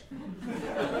tridge?"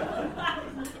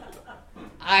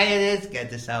 It is good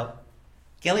to soap.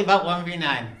 Ghillie boat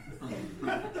 1v9.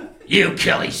 "You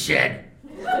killy said,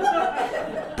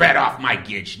 bet off my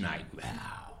gidge night.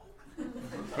 Wow.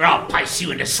 Or I'll pice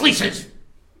you into sleaces.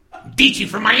 Deet you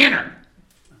from my inner."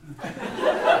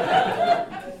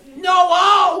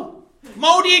 "No,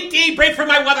 Modi break for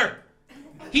my weather.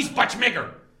 He's butch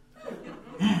migger.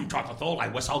 Trothethol, I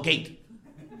Wessall gate."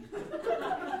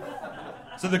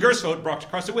 So the Gerstvote brought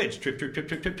across the widge. Trip, trip, trip,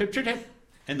 trip, trip, trip, trip, trip.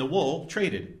 And the wool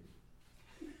traded.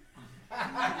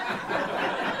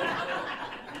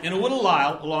 In a little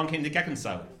while, along came the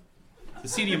Geckensow, the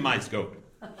Cedium Mice goat.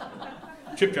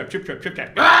 Trip, trap, trip, trap, trip,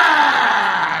 trap.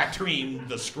 "Ah!" Treamed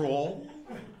the scroll.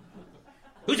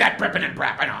 "Who's that bripping and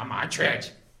brapping on my tridge?"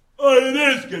 It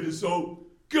is good to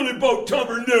soap. Ghillie boat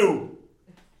tumber new.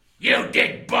 "You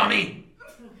dig, bummy.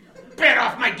 Bet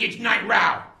off my gidge night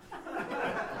row.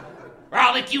 Or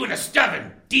I'll lick you in a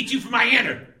stubbin', deet you for my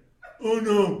inner." Oh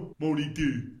no, Moni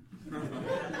D.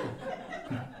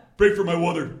 Pray for my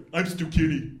water. I'm Stu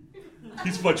Kitty.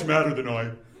 He's much madder than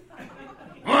I.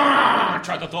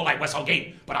 Try the thole like Wessall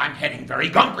Gate, but I'm heading very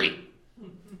gungry."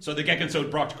 So the Geckensow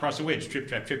brought across the widge. Trip,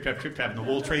 trap, trip, trap, trip, trap. And the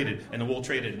wool traded, and the wool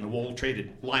traded, and the wool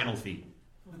traded. Lionel feet.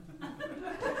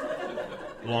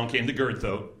 Along came the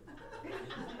Gerdthoat,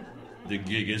 the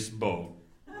giggest boat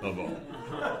of all.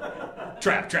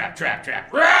 Trap, trap, trap,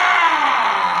 trap. Rah!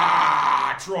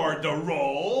 Roared the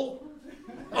roll.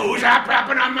 "Who's that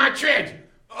rapping on my tridge?"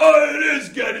 It is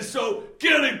good to soap.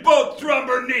 Ghillie boat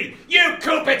thrumber knee. "You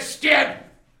coopid stib!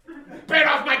 Bet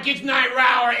off my gidge night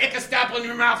row or ick a staple in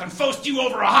your mouth and foast you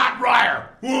over a hot briar."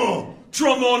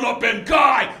 Trum on up and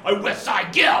guy. I West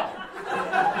Side Gill.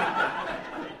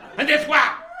 And this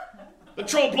whack. The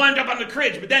troll blind up on the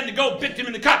cridge, but then the goat bit him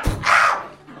in the cut. Ow!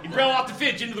 He brailed off the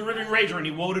fidge into the riven razor and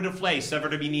he woted a flay, sever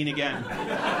to be neen again.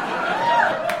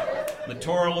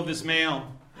 Littoral of his mail.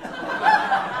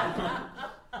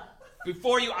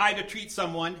 Before you either treat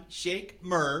someone, shake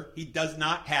Murr, he does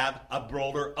not have a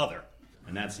brother other.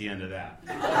 And that's the end of that.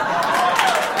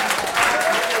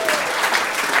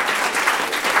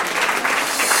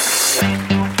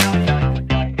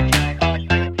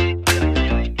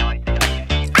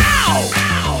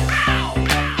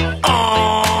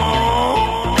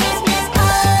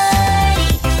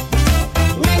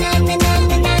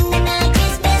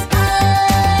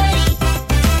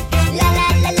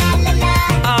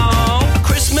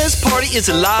 It's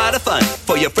a lot of fun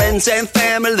for your friends and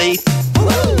family.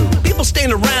 Woo! People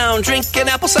stand around drinking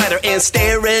apple cider and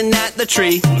staring at the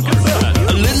tree.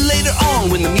 A little later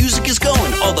on, when the music is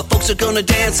going, all the folks are gonna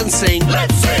dance and sing.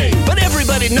 Let's sing! But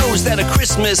everybody knows that a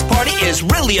Christmas party is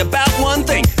really about one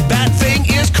thing. That thing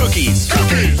is cookies.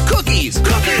 Cookies! Cookies!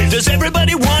 Cookies! Does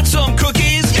everybody want some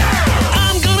cookies? Yeah!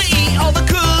 I'm gonna eat all the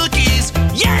cookies.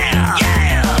 Yeah!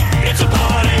 Yeah! It's a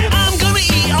party. I'm gonna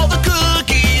eat all the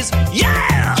cookies.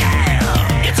 Yeah!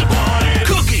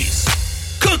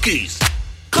 Cookies.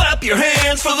 Clap your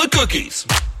hands for the cookies.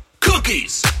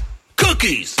 Cookies.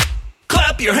 Cookies.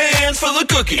 Clap your hands for the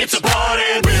cookies. It's a party.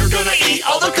 We're gonna eat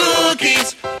all the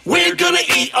cookies. We're gonna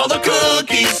eat all the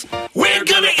cookies. We're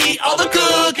gonna eat all the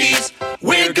cookies.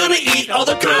 We're gonna eat all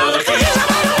the cookies.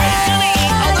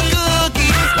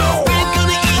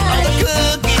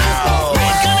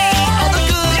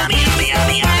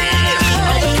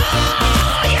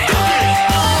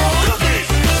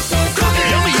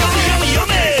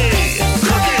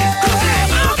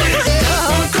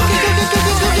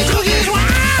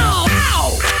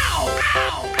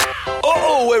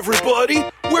 Everybody,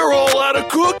 we're all out of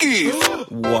cookies.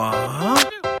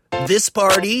 What? This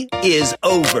party is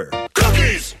over.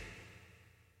 Cookies!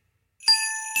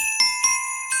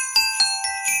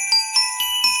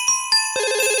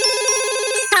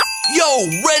 Yo,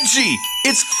 Reggie,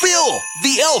 it's Phil,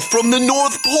 the elf from the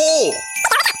North Pole.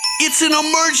 It's an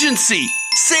emergency.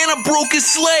 Santa broke his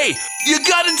sleigh. You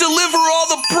gotta deliver all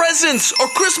the presents or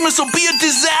Christmas will be a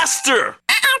disaster.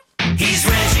 He's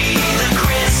Reggie the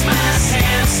Christmas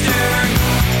hamster,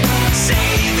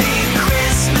 saving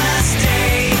Christmas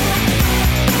Day,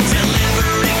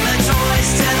 delivering the toys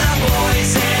to the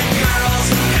boys and girls,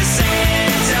 'cause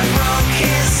Santa broke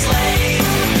his sleigh.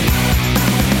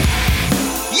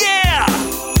 Yeah!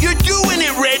 You're doing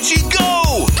it, Reggie,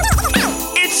 go!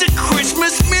 It's a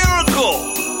Christmas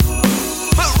miracle!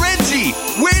 But Reggie,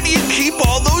 where do you keep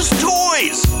all those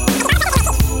toys?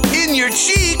 In your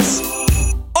cheeks?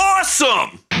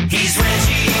 Awesome! He's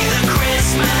Reggie the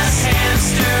Christmas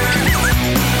hamster,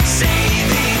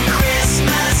 saving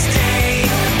Christmas Day,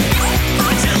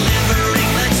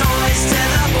 delivering the toys to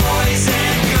the boys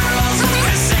and girls,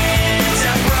 'cause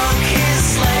Santa broke his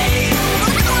sleigh.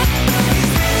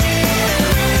 He's Reggie the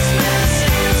Christmas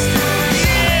hamster.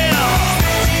 Yeah!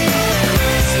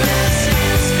 Christmas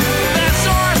hamster. That's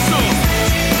awesome!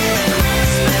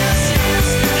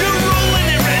 You're rolling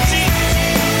it, Reggie!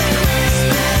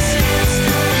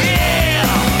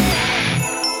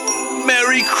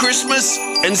 Merry Christmas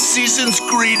and season's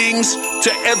greetings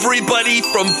to everybody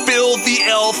from Phil the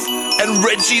Elf and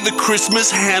Reggie the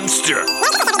Christmas Hamster.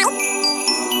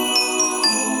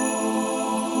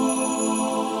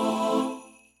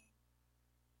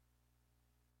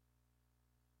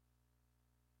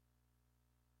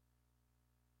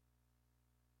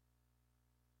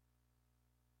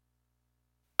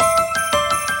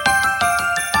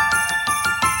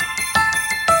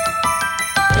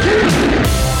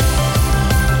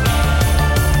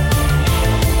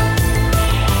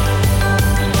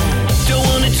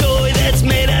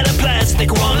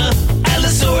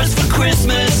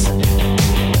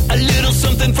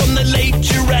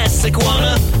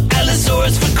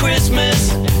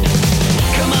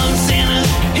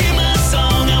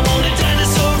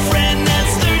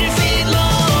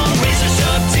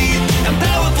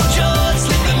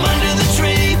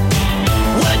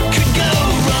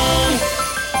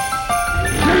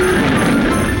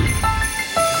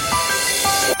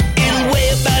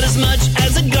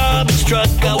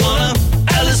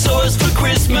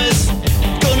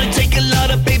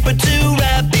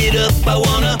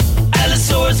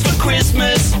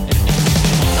 Christmas.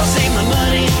 I'll save my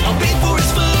money, I'll pay for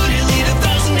his food, he'll eat 1,000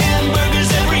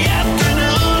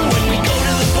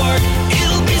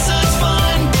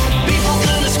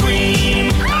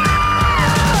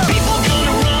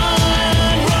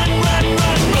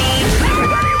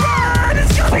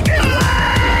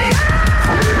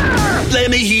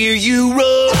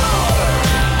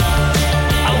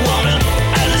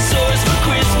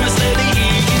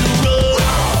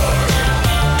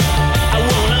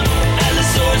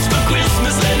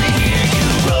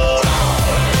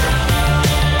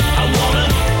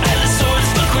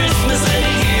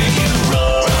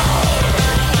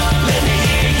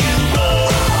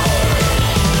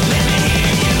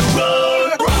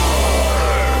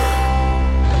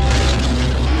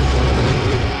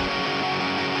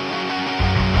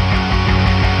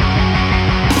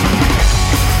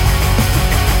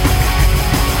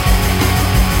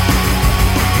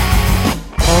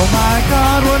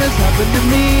 this happened to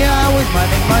me. I was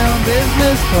minding my own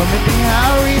business, tormenting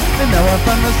Harry, and now I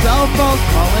find myself all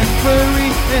small and furry,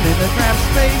 and in a cramped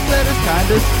space that is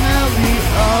kinda smelly.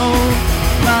 Oh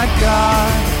my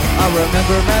God, I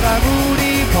remember Mad Eye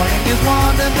Moody pointing his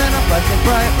wand, and then a flash of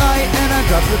bright light, and I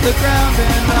dropped to the ground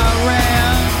and I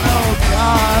ran. Oh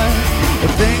God, I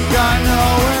think I know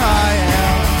where I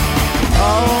am.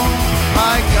 Oh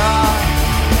my God,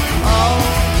 oh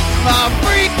my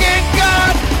freaking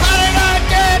God, how did I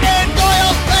get in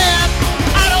Doyle's pants?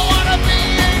 I don't wanna be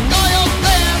in Doyle's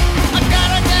pants. I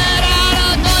gotta get out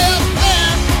of Doyle's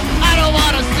pants. I don't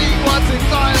wanna see what's in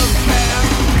Doyle's pants.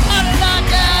 How did I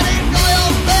get in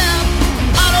Doyle's pants?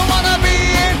 I don't wanna be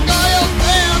in Doyle's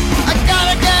pants. I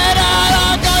gotta get out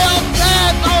of Doyle's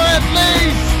pants, or at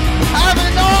least have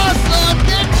an awesome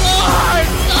guitar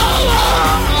solo.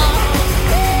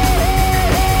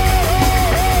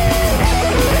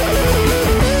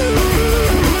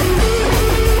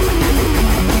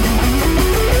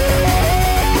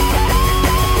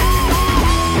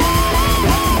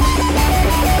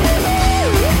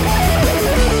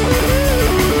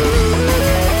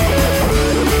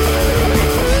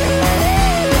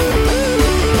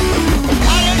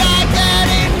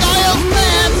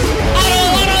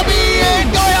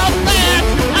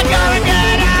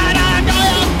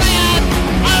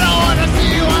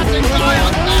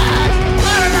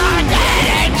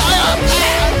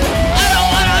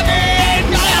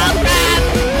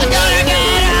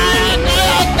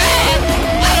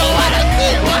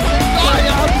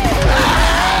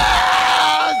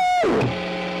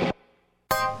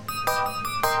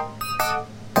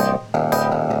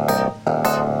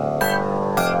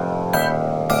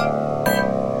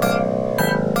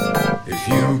 If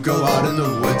you go out in the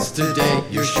woods today,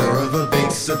 you're sure of a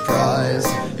big surprise.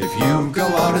 If you go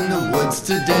out in the woods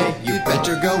today, you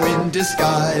better go in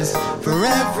disguise. For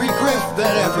every griff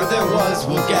that ever there was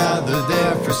will gather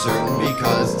there for certain,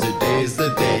 because today's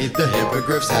the day the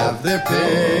hippogriffs have their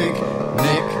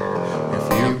picnic. If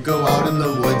you go out in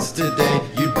the woods today,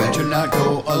 you'd better not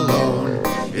go alone.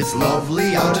 It's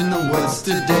lovely out in the woods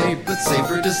today, but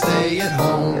safer to stay at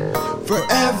home. For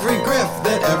every griff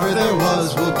that ever there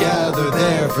was will gather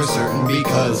there for certain,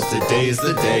 because today's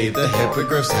the day the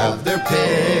hippogriffs have their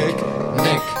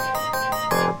picnic.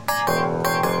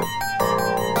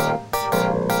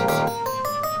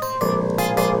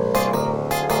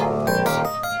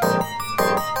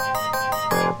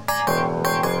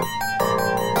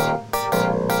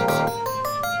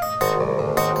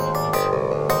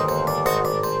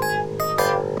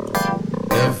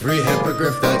 Every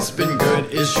hippogriff that's been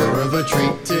good is sure of a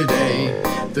treat today.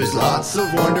 There's lots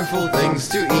of wonderful things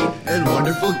to eat and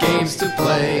wonderful games to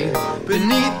play.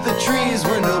 Beneath the trees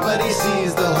where nobody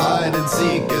sees, they'll hide and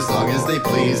seek as long as they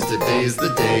please. Today's the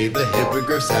day the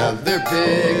hippogriffs have their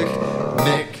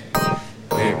picnic.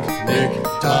 Picnic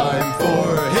time for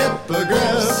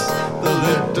hippogriffs. The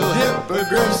little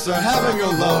hippogriffs are having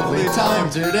a lovely time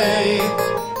today.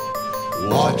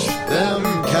 Watch them,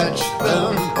 catch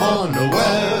them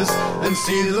unawares, and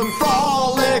see them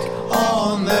frolic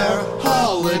on their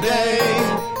holiday.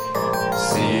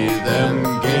 See them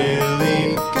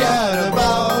gaily gad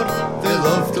about, they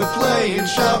love to play and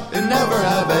shout and never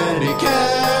have any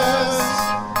cares.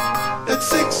 At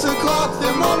 6 o'clock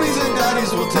their mommies and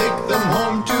daddies will take them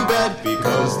home to bed,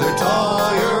 because they're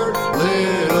tired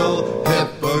little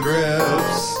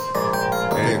hippogriffs.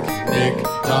 Picnic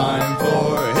time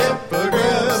for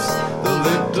hippogriffs. The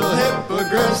little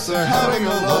hippogriffs are having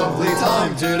a lovely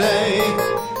time today.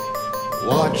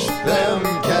 Watch them,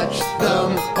 catch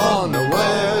them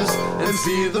unawares, and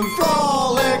see them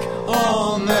frolic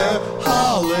on their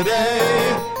holiday.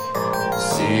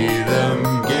 See them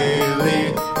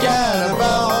gaily gad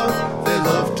about, they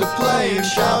love to play and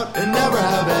shout and never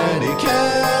have any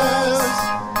cares.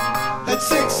 At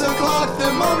 6 o'clock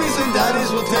their mommies and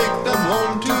daddies will take them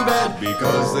home to bed,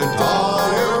 because they're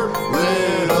tired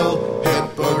little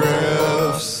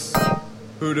hippogriffs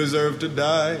who deserve to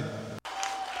die.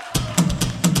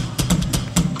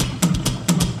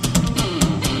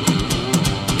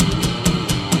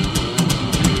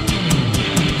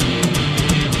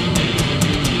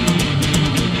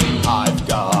 I've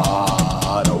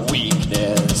got a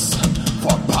weakness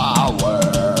for power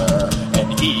and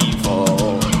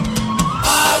evil.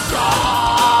 I've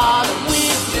got a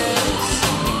weakness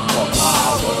for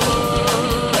power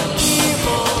and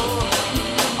evil.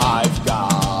 I've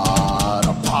got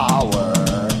a power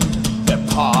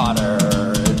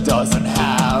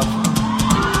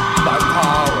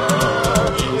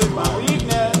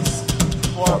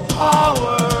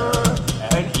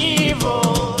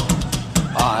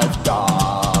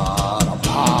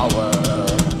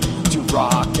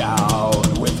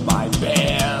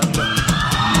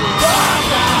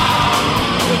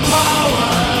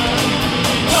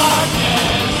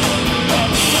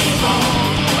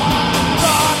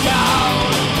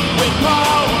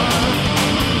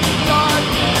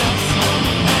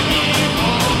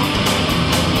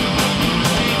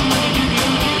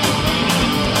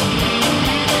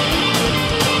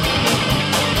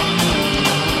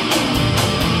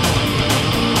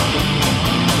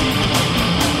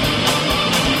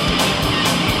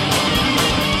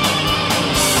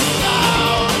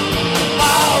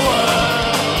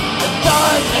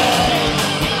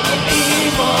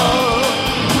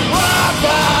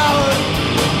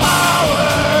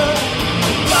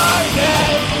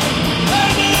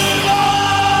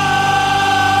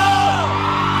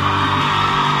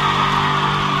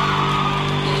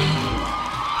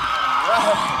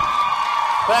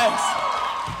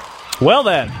Well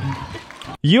then,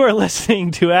 you are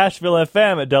listening to Asheville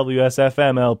FM at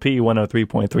WSFM LP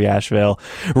 103.3 Asheville.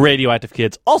 Radioactive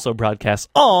Kids also broadcasts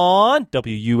on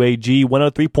WUAG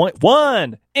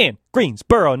 103.1 in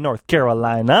Greensboro, North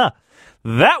Carolina.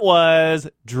 That was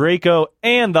Draco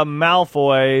and the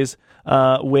Malfoys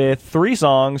with 3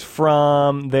 songs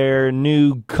from their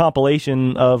new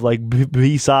compilation of like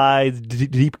B-sides,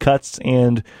 deep cuts,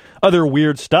 and other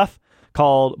weird stuff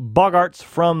called Bogarts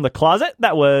from the Closet.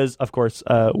 That was, of course,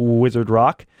 Wizard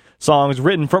Rock. Songs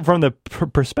written from the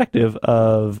perspective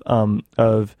of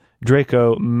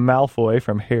Draco Malfoy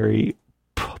from Harry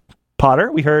Potter.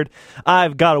 We heard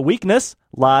I've Got a Weakness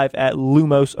live at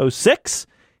Lumos 06,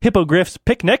 Hippogriff's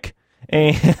Picnic,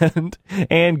 and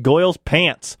Goyle's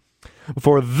Pants.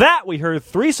 Before that, we heard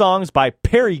 3 songs by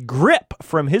Perry Grip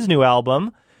from his new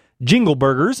album, Jingle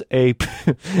Burgers, a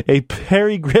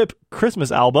Perry Grip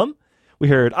Christmas album. We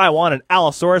heard I Want an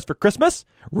Allosaurus for Christmas,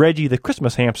 Reggie the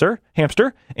Christmas Hamster,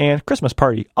 and Christmas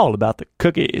Party, all about the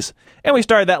cookies. And we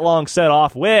started that long set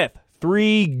off with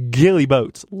 3 Ghillie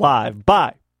Boats, live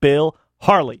by Bill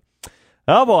Harley.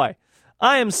 Oh boy,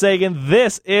 I am Sagan.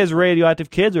 This is Radioactive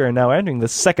Kids. We are now entering the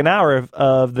second hour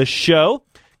of the show.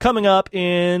 Coming up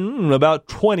in about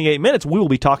 28 minutes, we will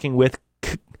be talking with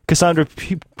Cassandra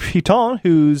Piton,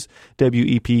 whose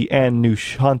WEP and Nou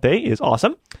Chante is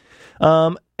awesome.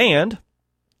 And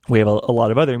we have a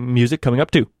lot of other music coming up,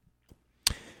 too.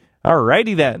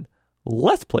 Alrighty, then.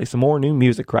 Let's play some more new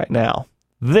music right now.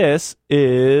 This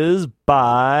is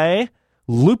by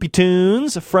Loopy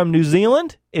Tunes from New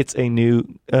Zealand. It's a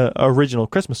new original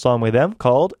Christmas song by them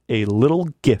called A Little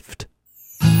Gift.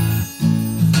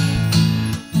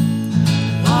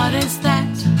 What is that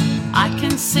I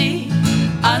can see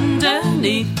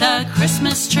underneath the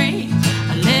Christmas tree?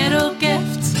 A little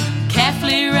gift,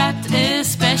 carefully wrapped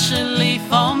especially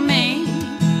for me.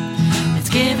 Let's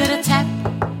give it a tap,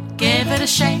 give it a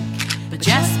shake, but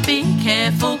just be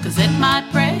careful cause it might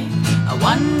break. I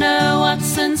wonder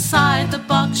what's inside the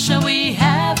box. Shall we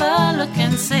have a look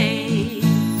and see?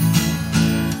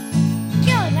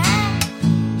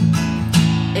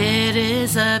 It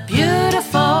is a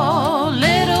beautiful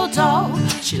little doll.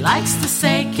 She likes to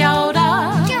say kia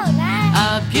ora.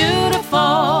 A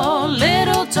beautiful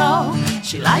little doll.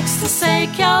 She likes to say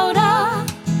kia ora,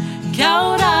 kia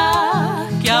ora,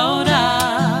 kia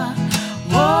ora.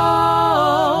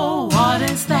 Whoa, what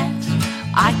is that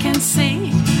I can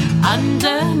see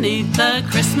underneath the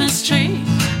Christmas tree?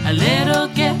 A little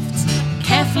gift,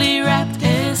 carefully wrapped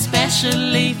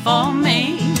especially for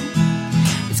me.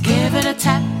 Let's give it a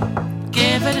tap,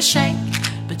 give it a shake,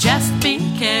 but just be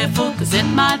careful cause it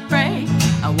might break.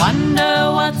 I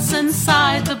wonder what's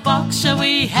inside the box. Shall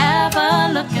we have a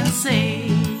look and see?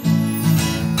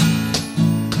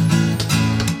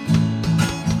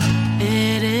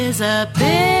 It is a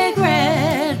big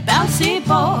red bouncy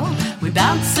ball. We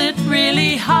bounce it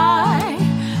really high.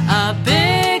 A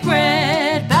big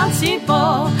red bouncy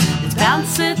ball. Let's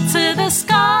bounce it to the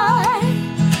sky.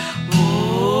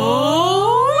 Whoa-wee.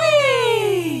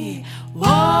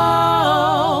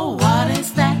 Whoa, what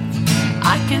is that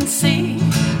I can see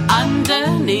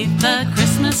underneath the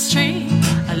Christmas tree?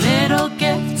 A little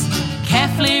gift,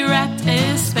 carefully wrapped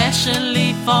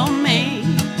especially for me.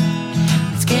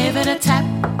 Let's give it a tap,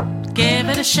 give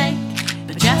it a shake,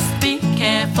 but just be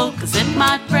careful cause it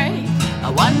might break. I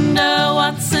wonder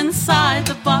what's inside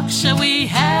the box. Shall we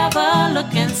have a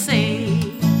look and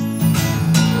see?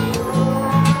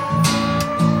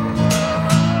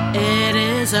 It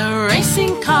is a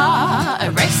racing car, a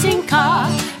racing car.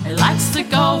 It likes to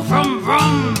go vroom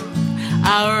vroom.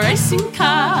 A racing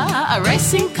car, a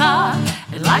racing car.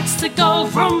 It likes to go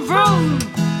vroom vroom.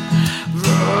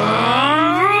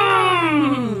 Vroom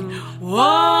vroom.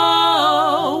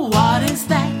 Whoa, what is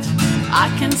that I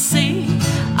can see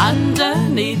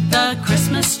underneath the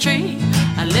Christmas tree?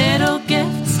 A little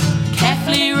gift,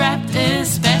 carefully wrapped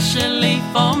especially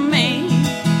for me.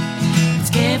 Let's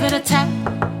give it a tap,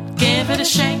 give it a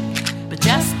shake, but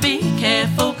just be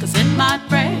careful cause it might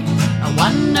break. I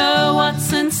wonder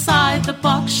what's inside the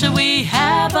box. Shall we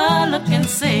have a look and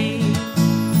see?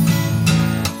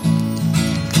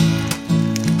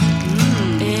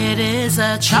 It is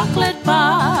a chocolate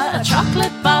bar, a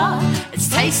chocolate bar. It's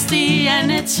tasty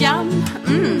and it's yum.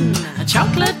 A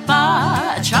chocolate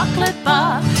bar, a chocolate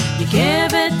bar. You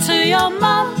give it to your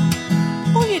mum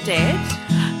or your dad,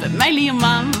 but mainly your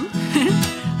mum.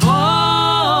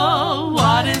 Oh,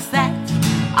 what is that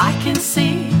I can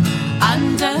see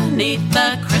underneath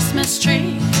the Christmas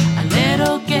tree? A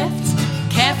little gift,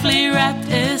 carefully wrapped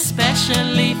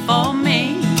especially for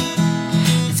me.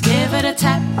 Let's give it a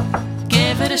tap,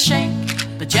 give it a shake,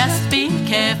 but Just be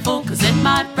careful, cause it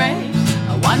might break.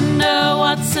 I wonder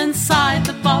what's inside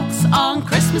the box. On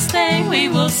Christmas Day we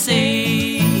will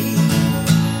see.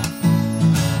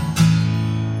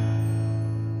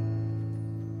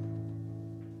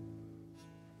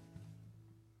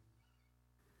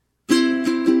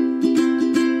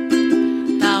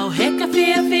 Tau heka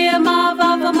fia fia ma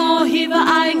vava mo hiva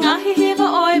ai ngahi hiva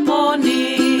oi poni.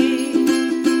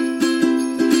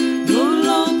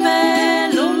 Lulupe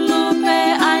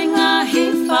ai ngahi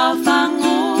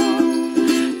whawhango.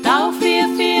 Tau fia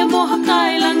fia mo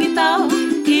hakai langi tau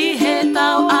I he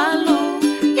tau alo.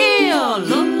 Io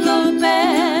lulupe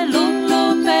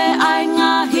ai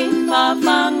ngahi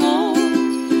whawhango.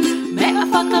 Mea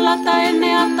whakalata e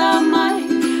ne ata mai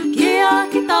kia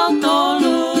ki tau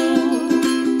tolu.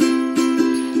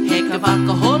 Ka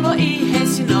whakaholo I he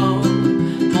sino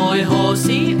Moe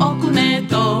hosi oku ne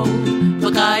tō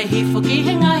Whakai hi whaki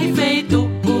he ngahi whei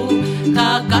tupu Ka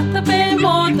kata pe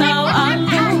mō tau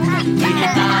alo I he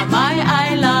tā mai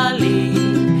ai lali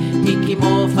Iki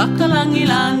mō whakalangi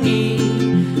langi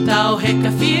Tau he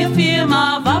ka fia fia ma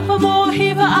wapa mō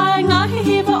hiva ai ngahi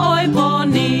hiva oi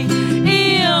poni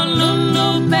Io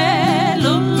lulupe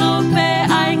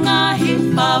ai ngahi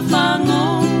whawhango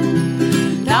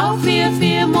Tau fia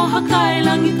fia mo hakai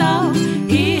langi tau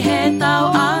I he tau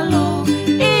alo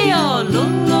Io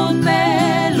lulupe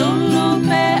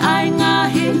ai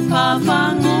ngahi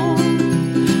whawhango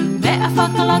Mea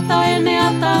whakalata e ne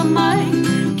ata mai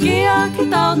Kia ki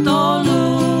tau tolu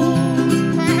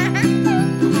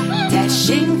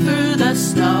Dashing through the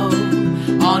snow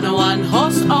On a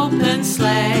one-horse open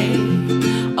sleigh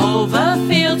Over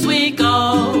fields we go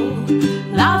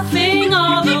Laughing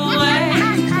all the way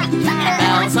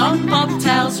Bells on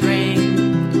bobtails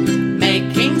ring,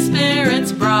 making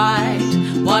spirits bright.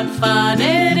 What fun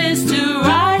it is to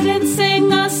ride and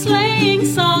sing a sleighing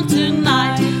song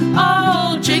tonight.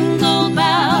 Oh, jingle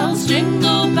bells,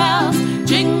 jingle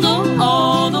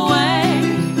all the way.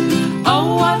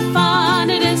 Oh, what fun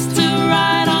it is to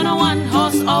ride on a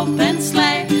one-horse open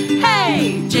sleigh.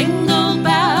 Hey, jingle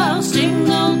bells,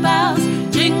 jingle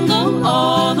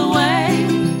all the way.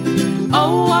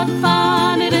 Oh, what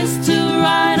fun it is to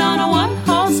ride on a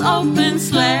one-horse open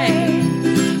sleigh.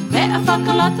 Mea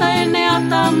whakalata e ne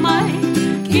ata mai,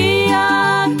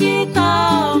 kia ki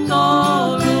tau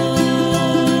tolu.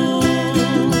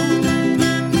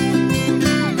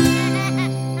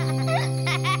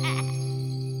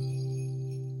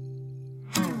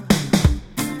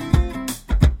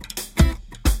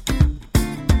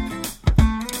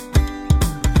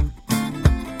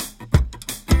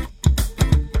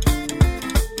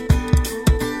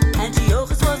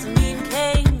 Antiochus was a mean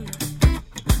king.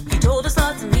 He told us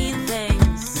lots of mean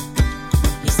things.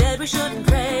 He said we shouldn't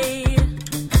pray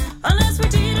unless we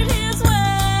did it his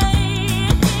way,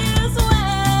 his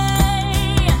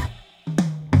way.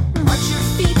 March your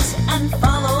feet and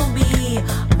follow me.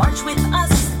 March with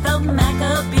us, the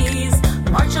Maccabees.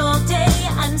 March all day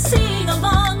and sing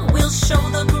along. We'll show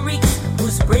the Greeks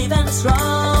who's brave and strong.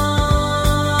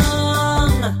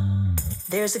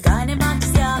 There's a guy named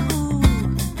Yahoo.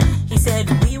 He said,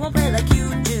 we won't pray like you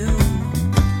do.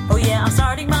 Oh yeah, I'm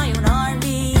starting my own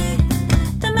army.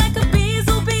 The Maccabees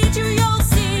will beat you, you'll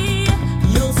see.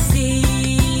 You'll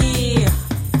see.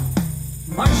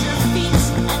 March your feet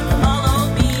and follow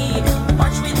me.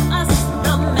 March with us,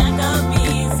 the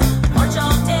Maccabees. March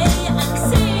all day and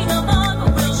sing along.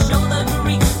 We'll show the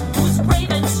Greeks who's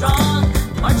brave and strong.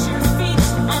 March your feet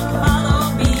and follow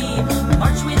me.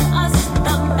 March with us,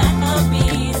 the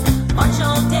Maccabees. March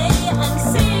all day and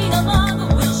sing along.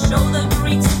 We'll show the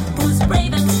Greeks who's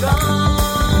brave and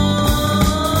strong.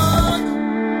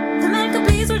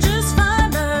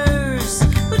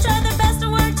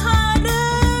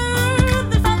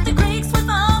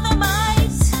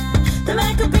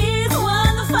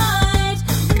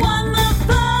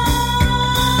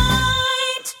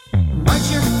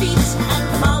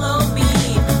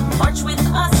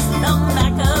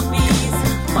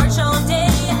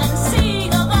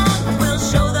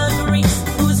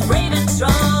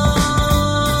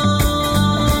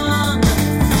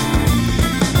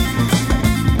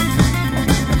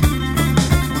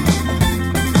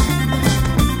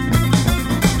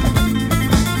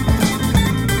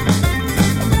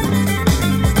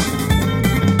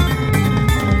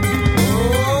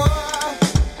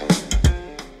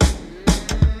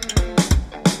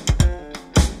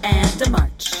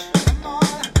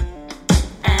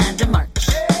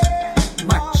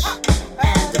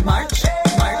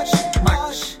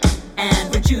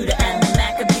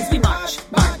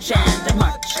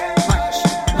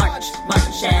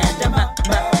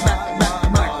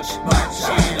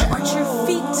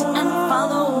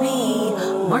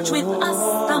 March with us,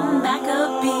 the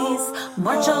Maccabees.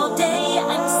 March all day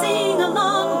and sing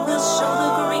along. We'll show the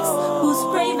Greeks who's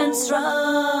brave and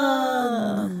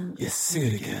strong. Yes, sing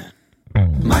it again.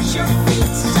 March your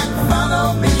feet and follow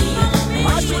me.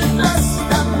 March with us,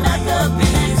 the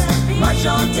Maccabees. March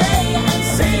all day and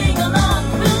sing along.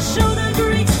 We'll show the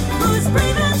Greeks who's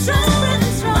brave and strong.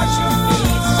 March your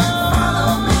feet and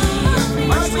follow me.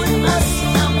 March with us,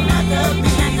 the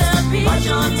Maccabees. March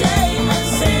all day and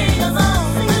sing along.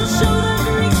 We'll show the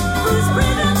Greeks who's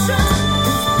brave and strong.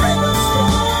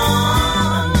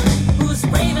 Who's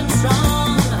brave and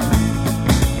strong.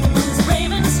 Who's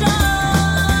brave and strong.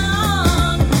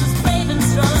 Who's brave and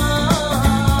strong.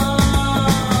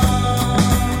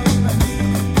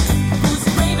 Who's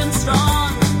brave and strong.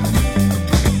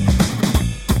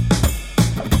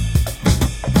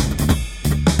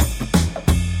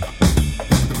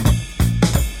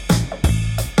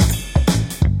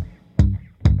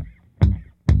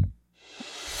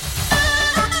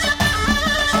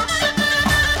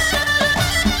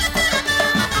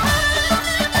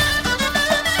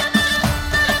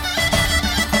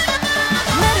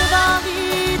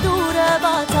 Mervavi dure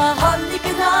bata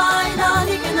handignai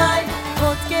nanignai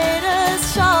potgeres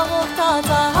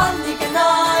shavotata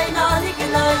handignai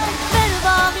nanignai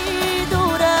Mervavi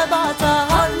dure bata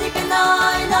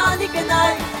handignai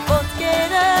nanignai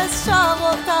potgeres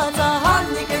shavotata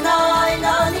handignai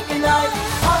nanignai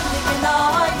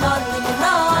handignai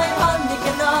nanignai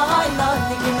handignai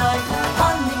nanignai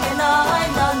handignai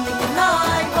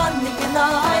nanignai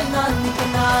handignai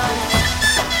nanignai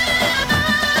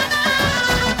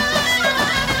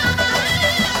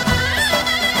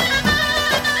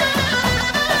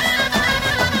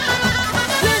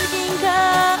Virginke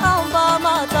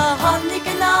ambamata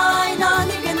handignai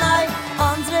nanignai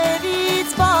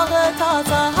Andrevits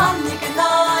bagatata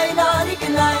handignai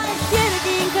nanignai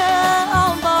Virginke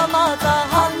ambamata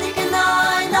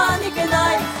handignai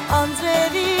nanignai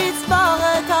Andrevits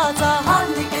bagatata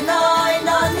handignai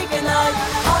nanignai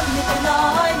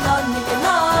handignai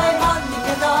nanignai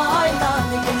handignai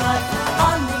nanignai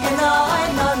handignai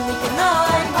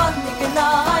nanignai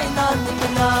handignai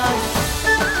nanignai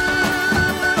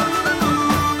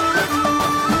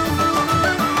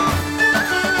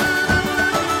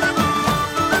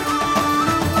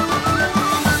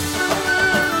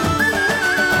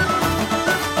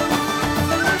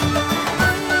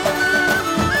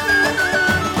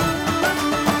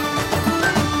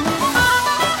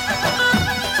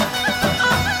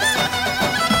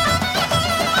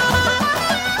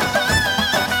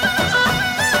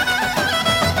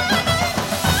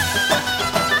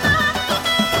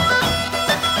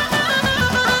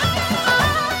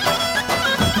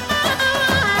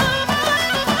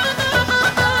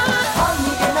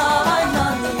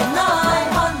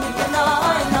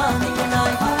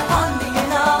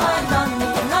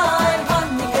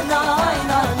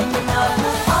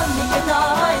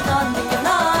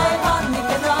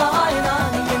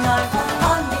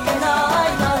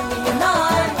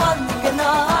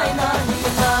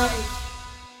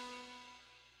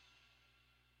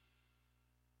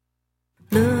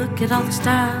Look at all the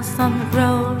stars on the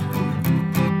road.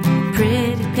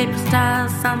 Pretty paper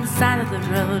stars on the side of the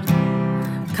road.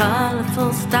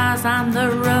 Colorful stars on the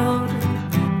road.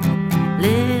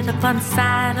 Lit up on the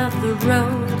side of the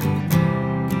road.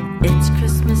 It's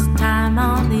Christmas time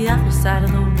on the other side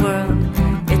of the world.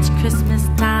 It's Christmas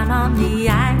time on the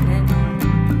island.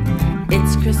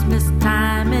 It's Christmas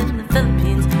time in the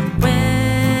Philippines,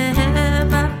 where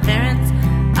my parents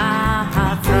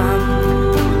are from.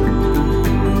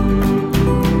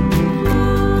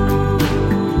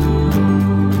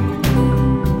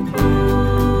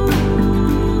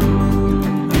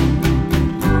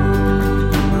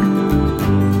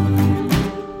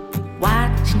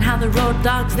 Watching how the road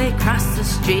dogs, they cross the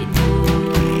street.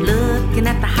 Looking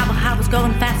at the hobble-hobbles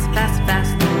going fast, fast,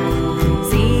 fast.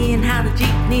 Seeing how the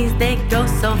jeepneys, they go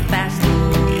so fast.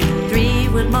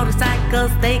 Three-wheel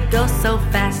motorcycles, they go so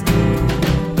fast.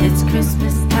 It's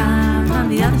Christmas time on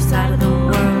the other side of the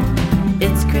world.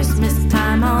 It's Christmas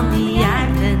time on the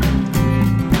island.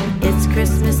 It's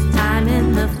Christmas time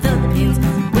in the Philippines,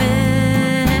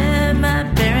 where my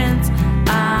parents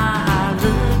are.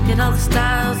 Look at all the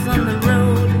stars on the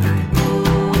road.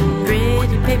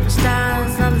 Pretty paper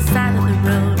stars on the side of the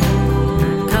road.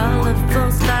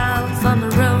 Colorful stars on the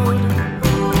road.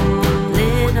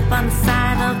 Lit up on the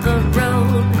side of the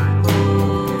road.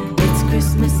 It's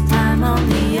Christmas time on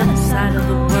the other side of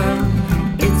the world.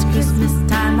 It's Christmas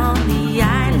time on the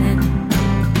island.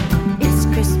 It's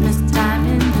Christmas time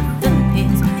in the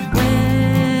Philippines,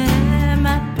 where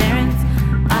my parents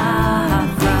are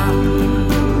from.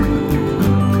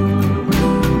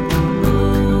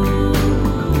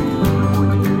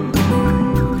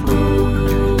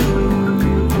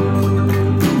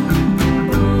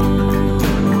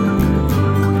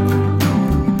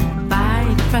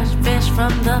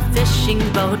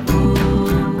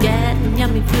 road. Getting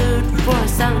yummy food for a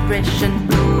celebration.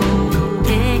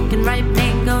 Picking ripe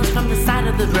mangoes from the side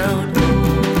of the road.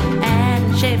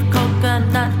 And shaved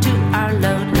coconut to our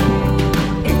load.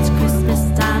 It's Christmas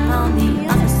time on the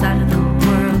other side of the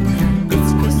world.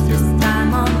 It's Christmas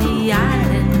time on the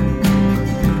island.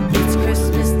 It's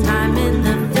Christmas time in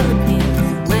the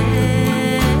Philippines,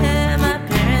 where my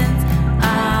parents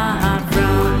are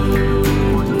from.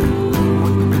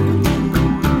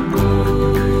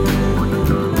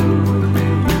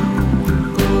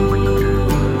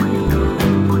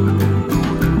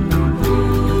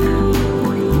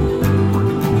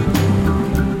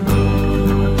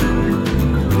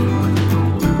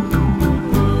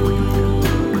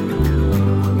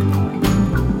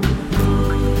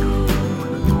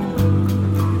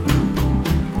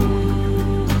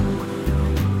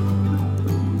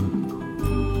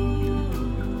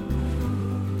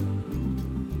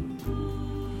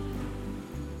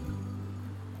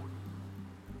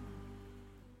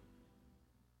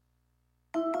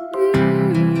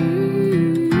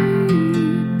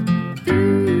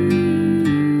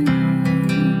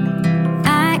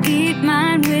 I eat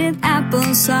mine with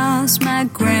applesauce my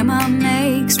grandma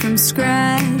makes from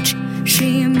scratch.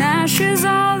 She mashes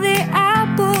all the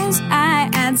apples. I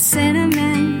add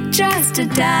cinnamon, just a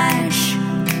dash.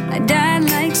 My dad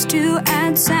likes to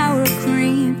add sour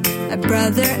cream. My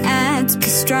brother adds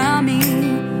pastrami.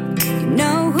 You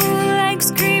know who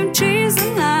likes cream cheese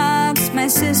and lox? My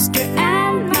sister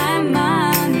and my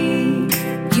mommy.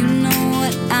 You know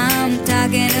what I'm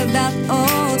talking about.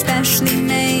 Oh, specially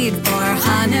made for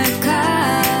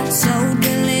Hanukkah. So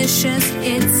delicious,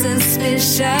 it's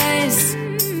suspicious.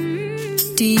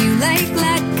 Do you like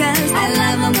latkes? I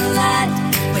love them a lot.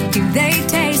 But do they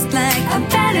taste like a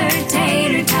better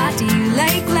tater tot? Do you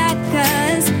like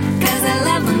latkes? 'Cause I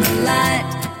love them a lot.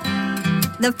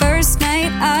 The first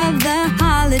night of the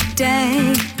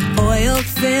holiday, oil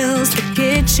fills the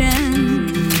kitchen.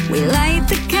 We light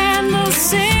the candles,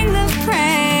 sing the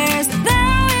prayers,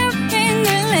 then we're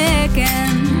finger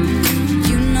licking.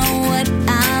 You know what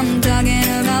I'm talking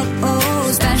about.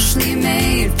 Oh, specially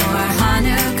made for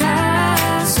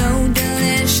Hanukkah. So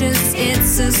delicious, it's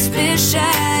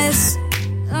suspicious.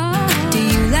 Do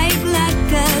you like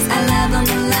latkes? I love them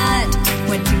a lot.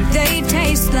 What do they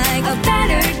taste like? A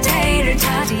better tater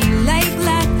tot. Do you like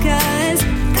latkes?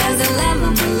 'Cause I love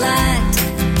them a lot.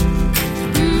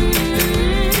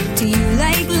 Do you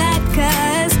like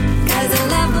latkes? 'Cause I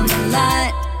love them a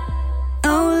lot.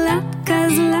 Oh,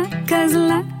 latkes, latkes,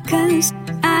 latkes.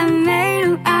 I made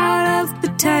them out of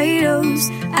potatoes.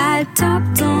 I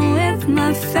topped them with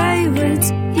my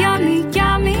favorites. Yummy,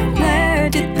 yummy, where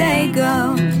did they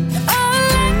go? Oh,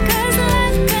 latkes,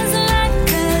 latkes,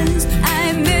 latkes. I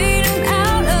made them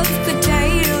out of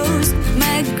potatoes.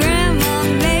 My grandma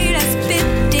made us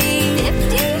 50.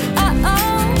 50?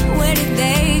 Uh-oh, where did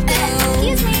they go?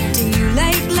 Excuse me. Do you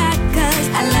like latkes?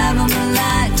 I love them a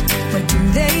lot. What do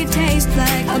they taste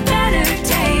like? A better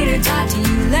tater tot. Do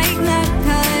you like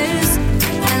latkes?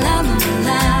 I love them a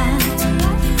lot.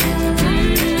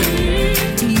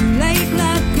 Do you like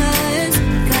latkes?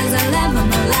 'Cause I love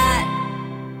them a lot.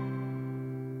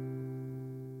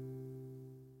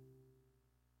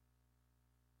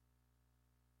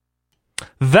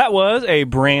 That was a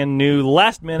brand new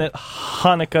last-minute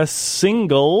Hanukkah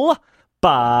single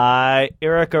by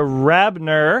Erica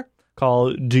Rabner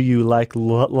called "Do You Like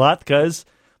Latkes?"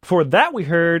 Before that, we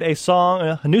heard a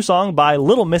new song by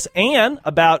Little Miss Ann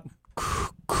about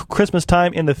Christmas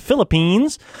time in the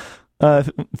Philippines,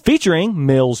 featuring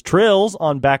Mills Trills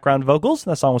on background vocals.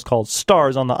 That song was called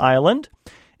 "Stars on the Island."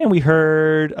 And we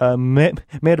heard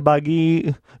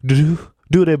Merbagi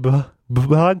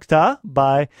Durebagta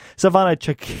by Savannah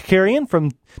Chakarian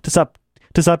from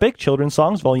Tasapik Children's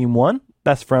Songs, Volume 1.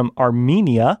 That's from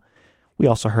Armenia. We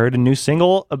also heard a new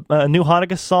single, a new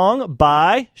Hanukkah song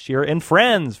by Shira and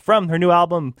Friends from her new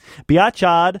album,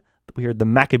 Biachad. We heard the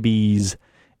Maccabees.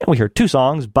 And we heard two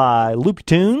songs by Loopy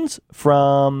Tunes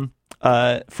from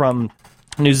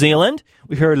New Zealand.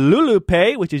 We heard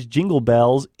Lulupe, which is Jingle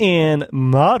Bells in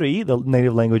Māori, the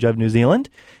native language of New Zealand.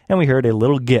 And we heard A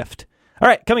Little Gift. All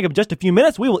right, coming up in just a few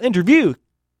minutes, we will interview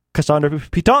Cassandra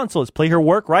Piton. So let's play her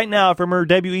work right now from her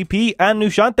debut EP, and Nou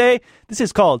Chante. This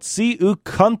is called Si U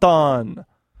Canton.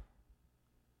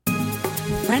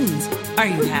 Friends, are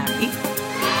you happy?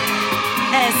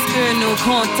 Est-ce que nous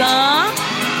content?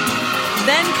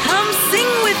 Then come sing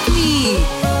with me.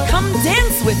 Come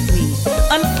dance with me.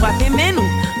 Un frappe menu,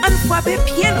 un frappe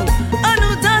piano, un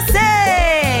nous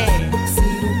danser. Si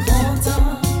nous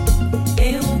content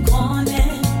et on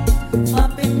connaît,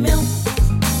 frappe menu.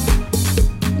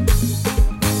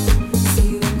 Si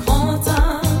nous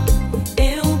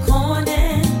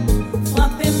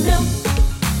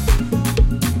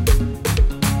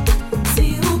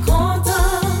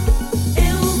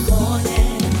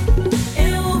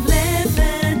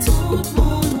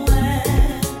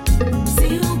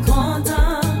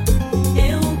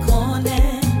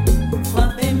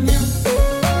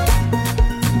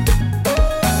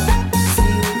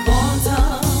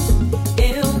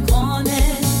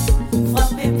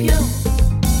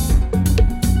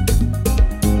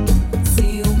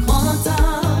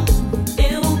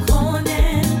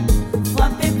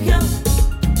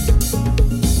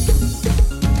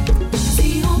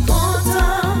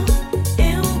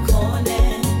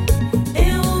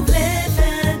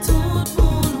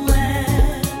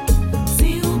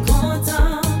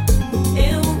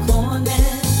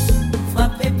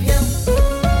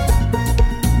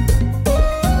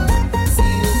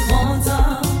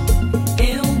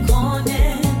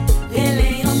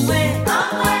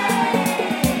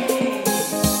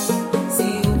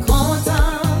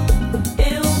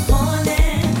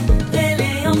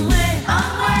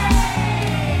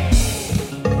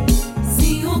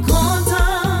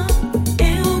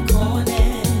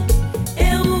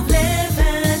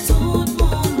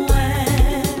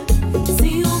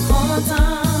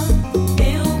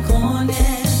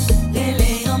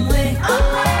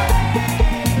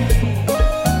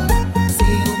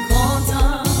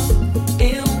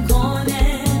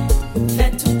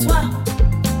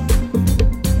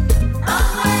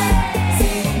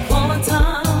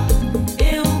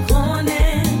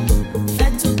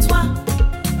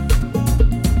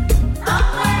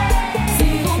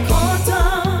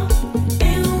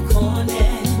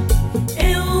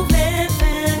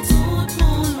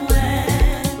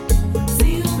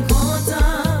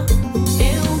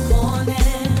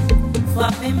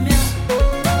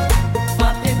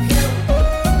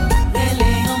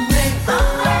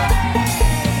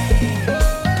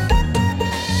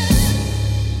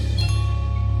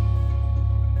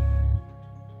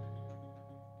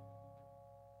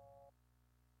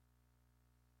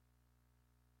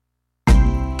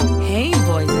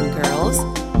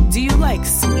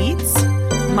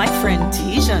my friend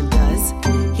Tijan does.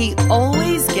 He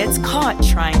always gets caught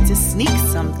trying to sneak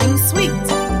something sweet.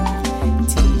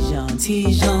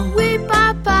 Tijan, Oui,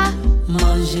 papa.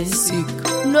 manger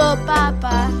sucre. No,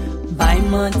 papa. Bay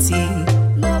menti,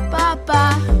 No, papa.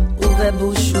 ouvre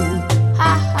bouchou.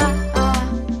 Ha, ha, ha.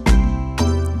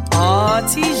 Oh,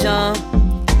 Tijan,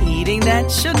 eating that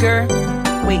sugar.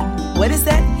 Wait, what is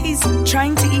that he's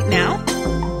trying to eat now?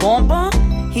 Bonbon?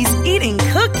 He's eating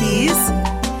cookies.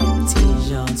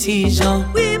 Tijan,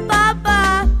 Oui,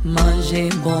 papa. manger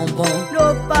bonbon. No,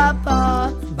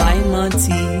 papa. Bay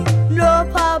menti, No,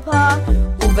 papa.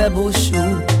 ouvre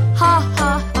bouchou. Ha,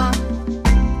 ha, ha.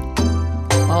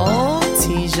 Oh,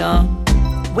 Tijan.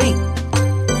 Wait,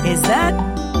 is that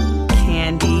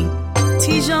candy?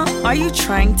 Tijan, are you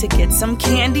trying to get some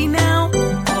candy now?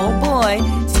 Oh boy.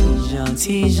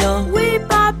 Tijan, Oui,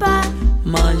 papa.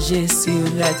 manger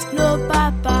surette. No,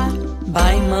 papa.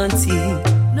 Bay menti,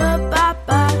 No,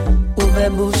 papa. ouvre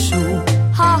bouchou.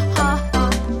 Ha, ha, ha.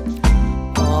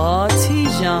 Oh,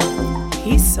 Tijan,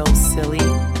 he's so silly.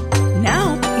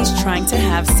 Now he's trying to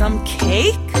have some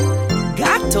cake?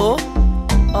 Gâteau?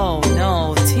 Oh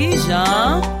no,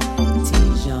 Tijan.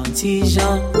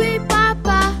 Tijan, Oui,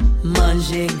 papa.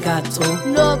 manger gâteau.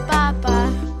 No, papa.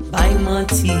 Bay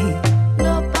menti,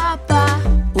 No, papa.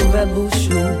 ouvre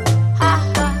bouchou. Ha,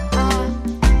 ha, ha.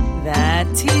 That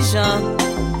Tijan,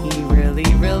 he really,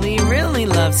 really, really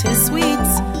loves his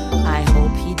sweets. I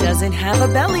hope he doesn't have a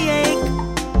bellyache.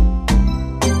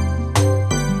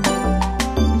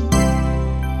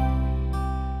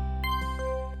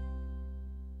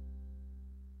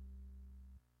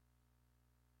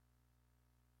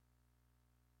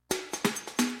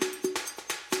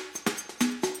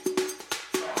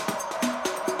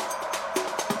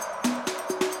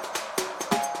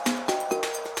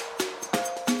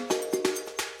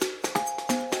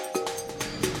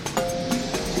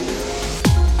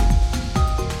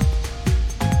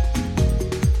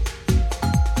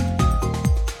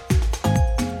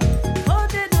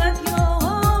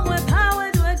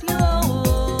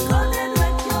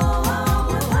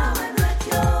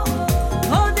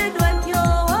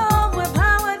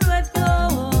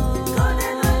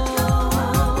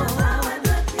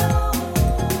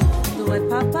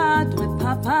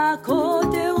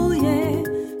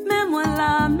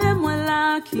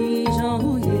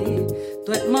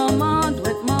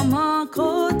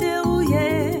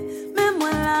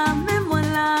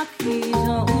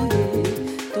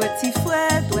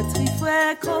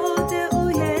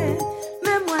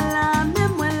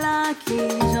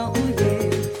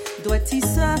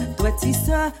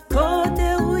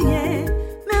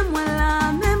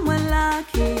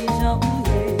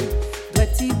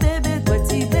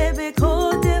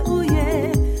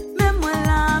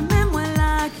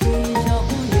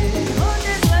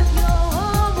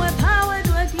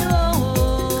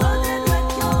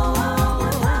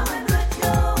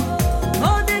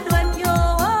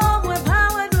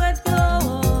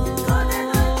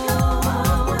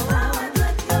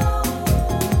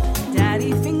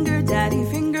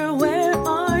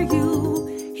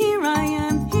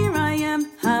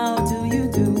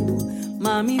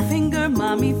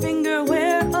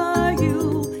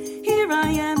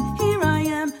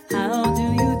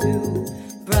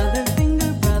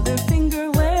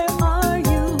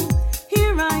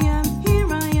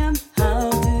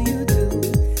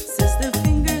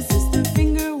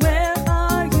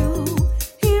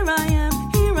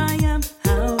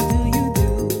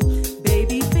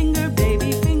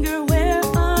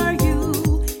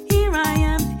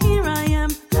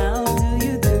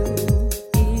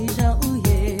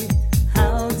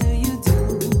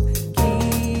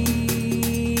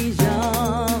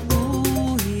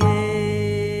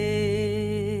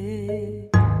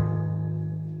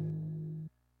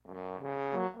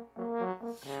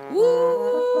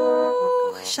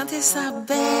 Chantez ça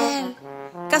belle.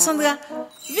 Cassandra,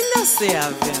 viens danser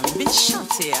avec, viens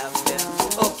chanter avec.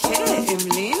 Ok,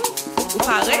 Emeline, vous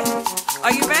parlez?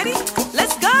 Are you ready?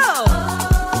 Let's go!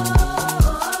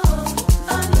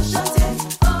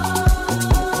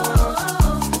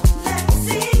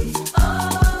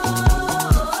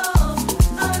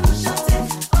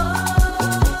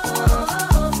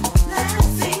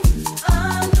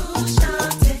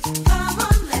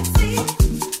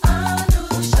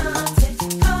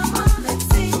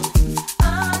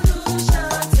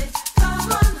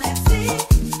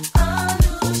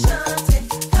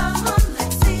 Come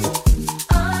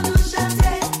on, let's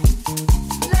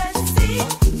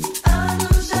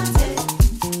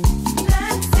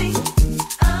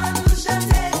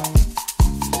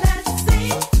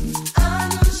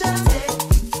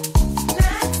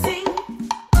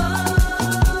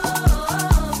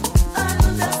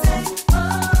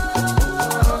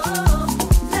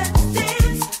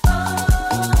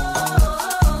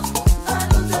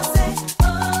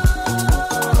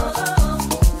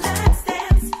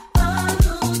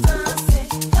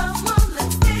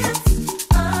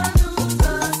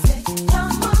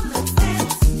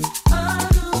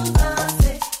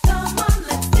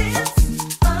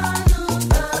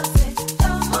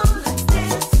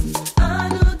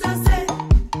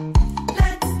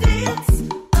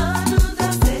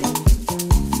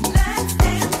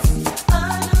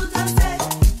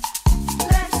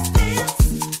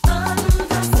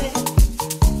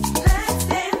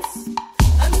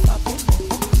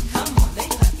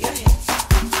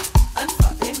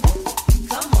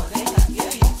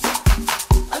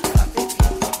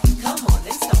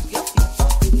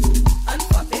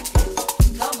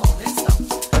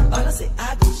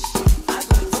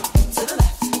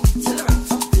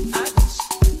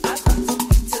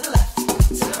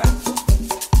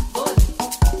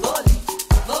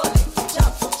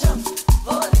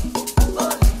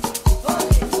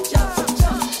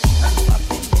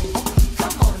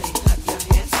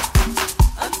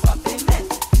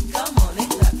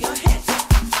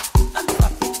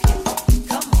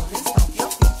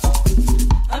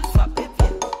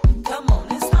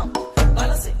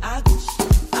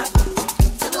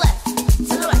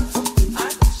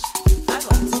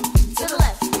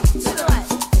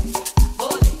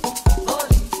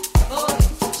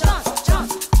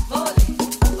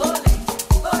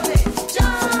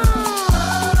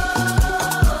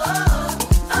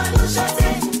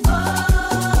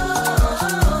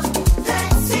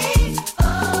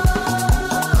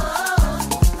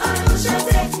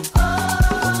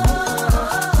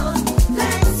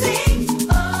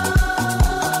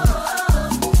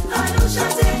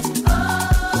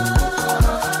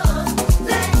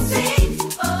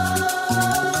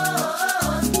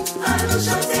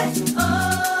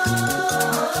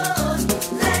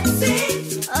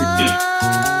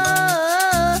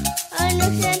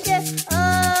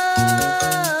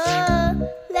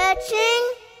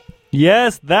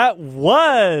Yes, that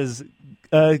was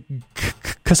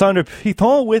Cassandra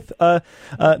Piton with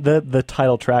the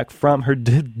title track from her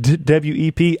debut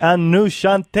EP, Nou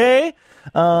Chante.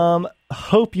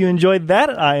 Hope you enjoyed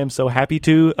that. I am so happy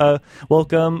to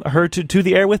welcome her to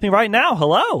the air with me right now.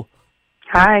 Hello.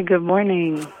 Hi. Good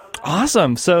morning.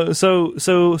 Awesome. So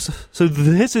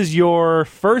this is your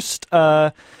first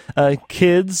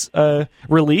kids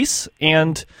release,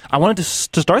 and I wanted to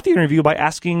start the interview by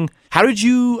asking, how did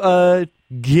you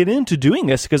get into doing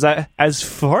this? Because as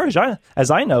far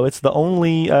as I know, it's the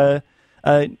only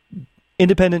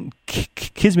independent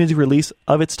kids music release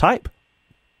of its type.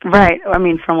 Right. I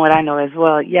mean, from what I know as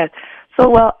well, yes.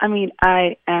 So, well, I mean,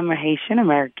 I am a Haitian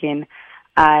American.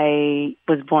 I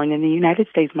was born in the United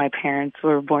States. My parents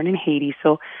were born in Haiti.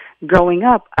 So growing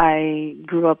up, I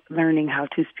grew up learning how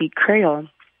to speak Creole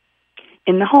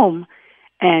in the home.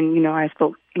 And, you know, I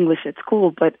spoke English at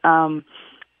school. But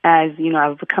as, you know,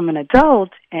 I've become an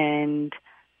adult and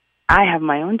I have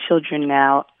my own children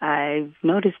now, I've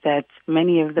noticed that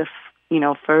many of the, you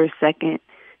know, first, second,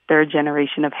 third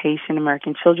generation of Haitian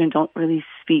American children don't really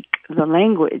speak the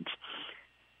language,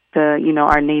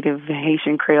 our native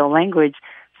Haitian Creole language.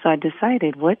 So I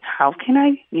decided, how can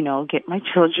I, you know, get my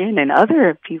children and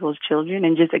other people's children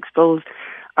and just expose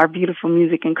our beautiful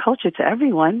music and culture to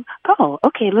everyone? Oh,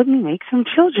 okay, let me make some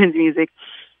children's music.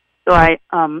 So I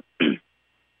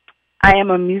am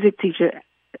a music teacher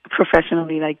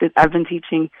professionally. Like this, I've been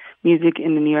teaching music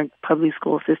in the New York public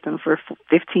school system for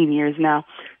 15 years now.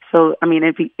 So, I mean,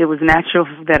 it was natural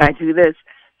that I do this.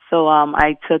 So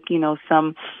I took, you know,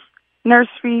 some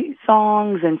nursery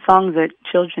songs and songs that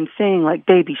children sing, like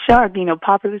Baby Shark, you know,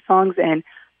 popular songs. And,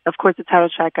 of course, the title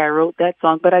track, I wrote that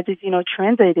song. But I just, you know,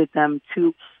 translated them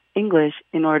to English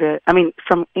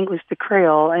from English to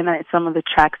Creole. And some of the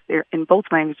tracks there in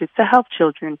both languages to help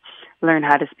children learn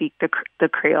how to speak the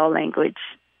Creole language.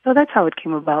 So that's how it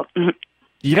came about.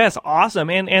 Yes, awesome,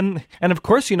 and of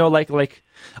course, you know, like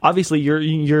obviously you're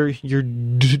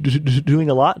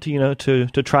doing a lot to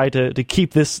try to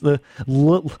keep this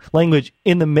language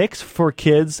in the mix for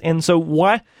kids, and so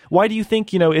why do you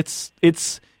think, you know,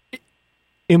 it's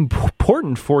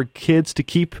important for kids to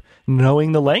keep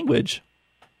knowing the language?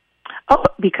 Oh,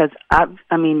 because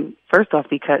first off,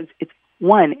 because it's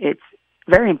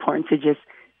very important to just.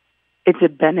 It's a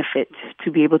benefit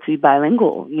to be able to be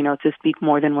bilingual, you know, to speak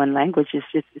more than one language.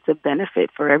 It's a benefit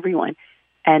for everyone.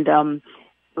 And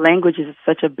language is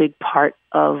such a big part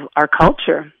of our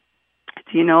culture.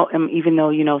 You know, even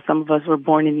though, you know, some of us were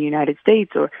born in the United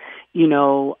States or, you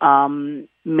know,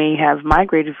 may have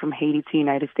migrated from Haiti to the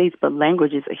United States, but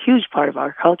language is a huge part of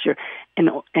our culture. And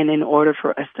in order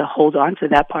for us to hold on to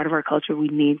that part of our culture, we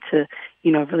need to,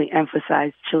 you know, really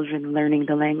emphasize children learning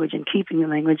the language and keeping the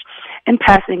language and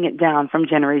passing it down from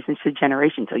generation to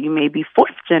generation. So you may be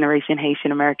fourth generation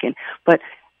Haitian American, but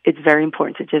it's very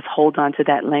important to just hold on to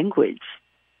that language.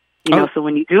 You know, so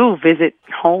when you do visit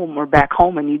home or back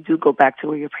home and you do go back to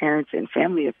where your parents and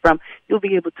family are from, you'll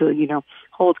be able to, you know,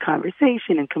 hold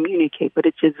conversation and communicate. But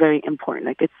it's just very important.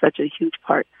 Like, it's such a huge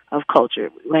part of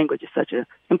culture. Language is such an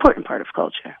important part of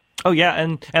culture. Oh, yeah.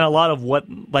 And a lot of what,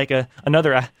 like,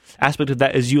 another aspect of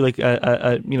that is you, like,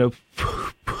 you know,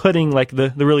 putting, like,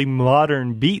 the really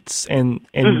modern beats and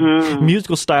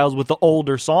musical styles with the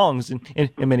older songs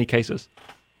in many cases.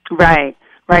 Right.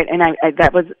 Right, and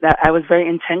I was very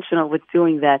intentional with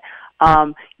doing that.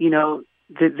 You know,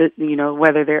 you know,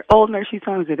 whether they're old nursery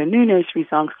songs or the new nursery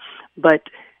songs, but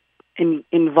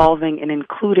involving and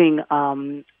including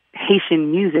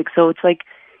Haitian music. So it's like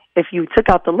if you took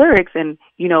out the lyrics and,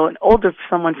 you know,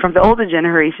 someone from the older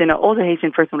generation, an older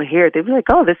Haitian person would hear it, they'd be like,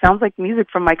 oh, this sounds like music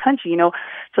from my country, you know.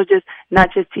 So just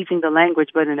not just teaching the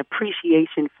language, but an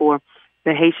appreciation for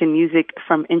the Haitian music,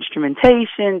 from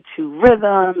instrumentation to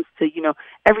rhythms to, you know,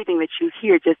 everything that you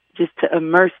hear, just to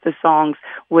immerse the songs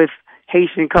with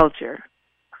Haitian culture.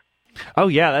 Oh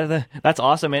yeah, that's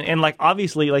awesome, and like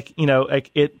obviously, like, you know,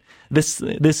 like this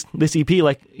EP,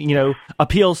 like, you know,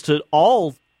 appeals to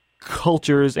all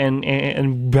cultures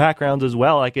and backgrounds as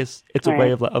well. Like it's a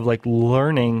way of like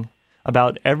learning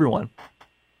about everyone.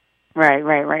 Right.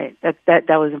 That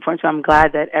was important. So I'm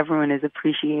glad that everyone is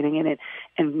appreciating it,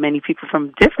 and many people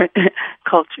from different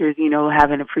cultures, you know,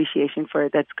 have an appreciation for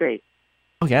it. That's great.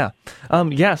 Oh yeah,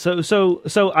 yeah. So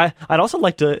I'd also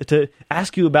like to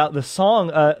ask you about the song,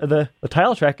 the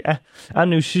title track,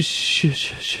 Nou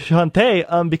Chante,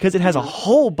 because it has a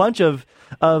whole bunch of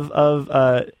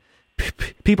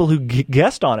people who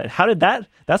guest on it. How did that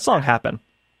song happen?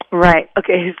 Right.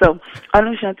 Okay. So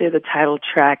Nou Chante, the title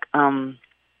track.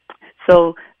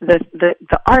 So the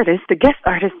artists, the guest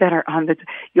artists that are on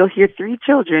you'll hear three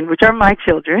children, which are my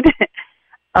children,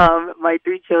 my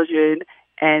three children,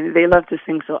 and they love to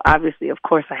sing. So obviously, of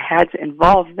course, I had to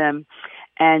involve them.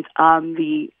 And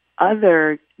the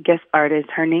other guest artist,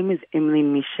 her name is Emily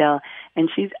Michel, and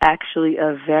she's actually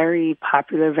a very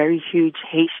popular, very huge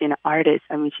Haitian artist.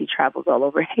 I mean, she travels all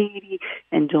over Haiti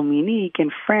and Dominique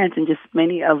and France and just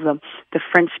many of the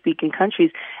French-speaking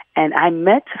countries. And I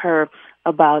met her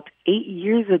about 8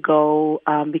 years ago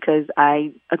because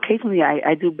I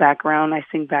do background. I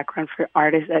sing background for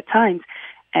artists at times.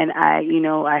 And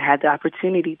I had the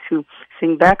opportunity to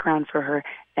sing background for her,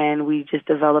 and we just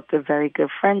developed a very good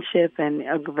friendship and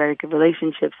a very good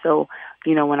relationship. So,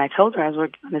 when I told her I was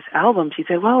working on this album, she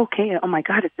said, well, okay, oh my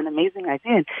God, it's an amazing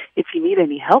idea. And if you need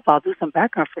any help, I'll do some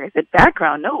background for you. I said,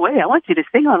 background? No way. I want you to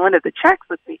sing on one of the tracks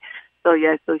with me. So,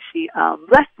 so she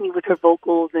blessed me with her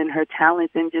vocals and her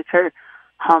talent and just her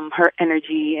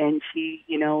energy, and she,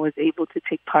 was able to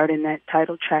take part in that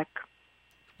title track.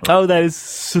 Oh, that is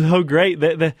so great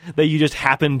that you just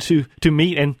happened to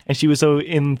meet and she was so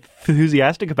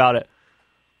enthusiastic about it.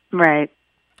 Right.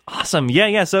 Awesome.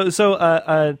 Yeah. So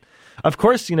of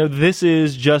course, this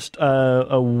is just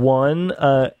a one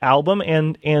album,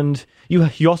 and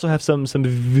you also have some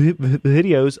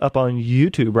videos up on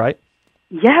YouTube, right?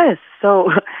 Yes.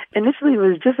 So initially it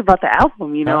was just about the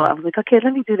album. I was like, okay,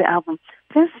 let me do the album.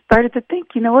 Then started to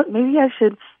think, you know what, maybe I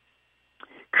should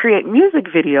create music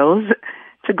videos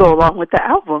to go along with the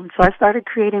album. So I started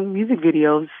creating music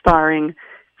videos starring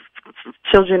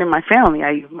children in my family.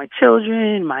 I use my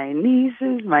children, my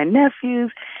nieces, my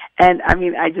nephews, and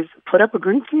I just put up a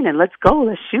green screen and let's go,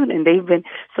 let's shoot. And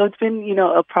it's been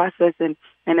a process and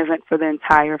an event for the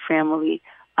entire family.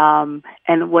 And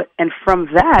from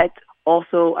that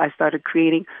also I started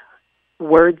creating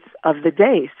words of the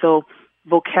day. So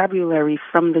vocabulary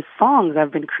from the songs.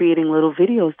 I've been creating little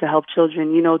videos to help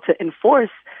children, to enforce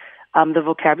the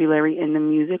vocabulary in the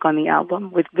music on the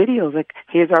album with videos. Like,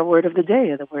 here's our word of the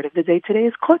day. The word of the day today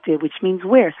is kote, which means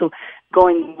where. So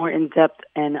going more in depth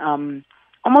and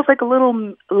almost like a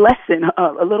little lesson,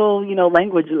 a little,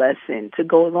 language lesson to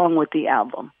go along with the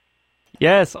album.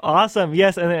 Yes, awesome.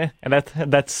 Yes, and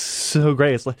that's so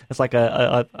great. It's like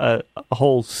a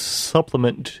whole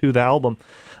supplement to the album.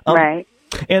 Right.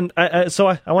 And so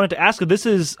I wanted to ask you, this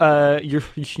is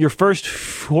your first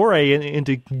foray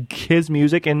into kids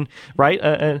music, and right?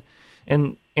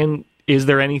 And is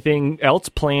there anything else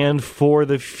planned for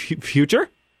the future?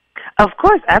 Of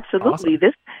course, absolutely.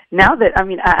 Awesome. Now that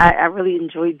I really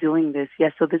enjoy doing this.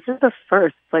 Yes, so this is the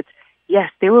first, but yes,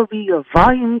 there will be a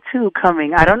volume 2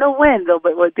 coming. I don't know when though,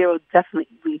 but there will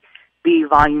definitely be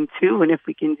volume 2, and if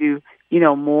we can do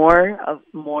more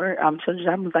children's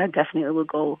albums, I definitely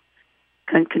will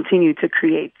continue to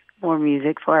create more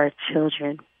music for our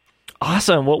children.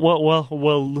 Awesome.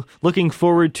 Well, looking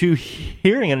forward to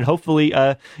hearing it, and hopefully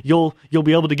you'll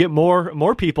be able to get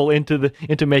more people into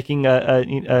making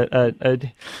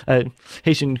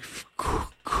Haitian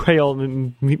Creole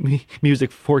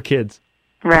music for kids.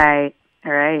 Right.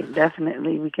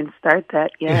 Definitely, we can start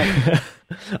that. Yeah.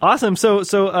 Awesome.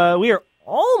 So we are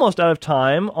almost out of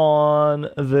time on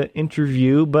the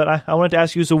interview, but I wanted to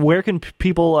ask you, so where can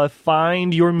people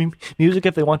find your music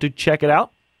if they want to check it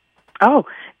out? Oh,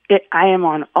 I am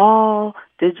on all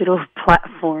digital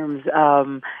platforms,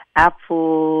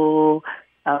 Apple,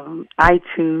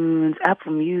 iTunes,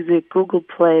 Apple Music, Google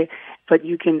Play, but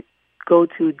you can go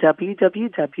to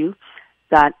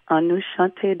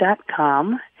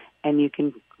www.nouchante.com, and you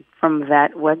can, from our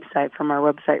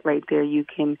website right there, you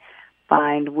can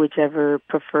find whichever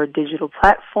preferred digital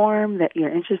platform that you're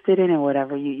interested in and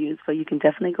whatever you use. So you can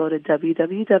definitely go to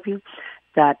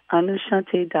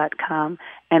www.nouchante.com,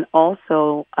 and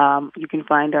also you can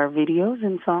find our videos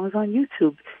and songs on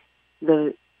YouTube.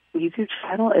 The YouTube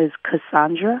channel is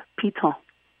Cassandra Piton.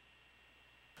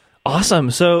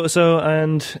 Awesome. So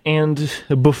and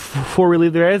before we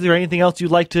leave there, is there anything else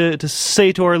you'd like to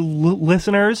say to our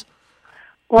listeners?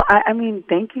 Well,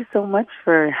 thank you so much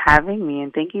for having me,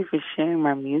 and thank you for sharing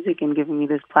my music and giving me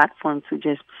this platform to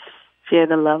just share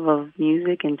the love of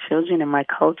music and children and my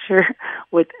culture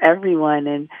with everyone.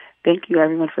 And thank you,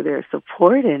 everyone, for their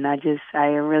support. And I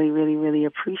really, really, really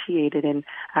appreciate it. And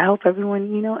I hope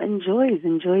everyone, enjoys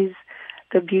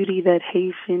the beauty that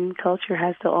Haitian culture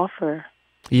has to offer.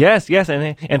 Yes,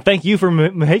 and thank you for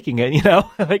making it.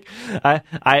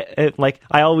 Like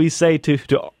I always say to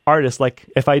artists, like,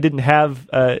 if I didn't have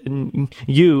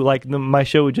you, like, my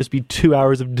show would just be 2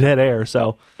 hours of dead air.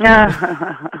 So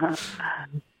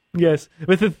yes,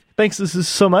 thanks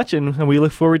so much, and we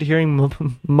look forward to hearing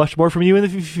much more from you in the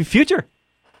future.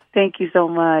 Thank you so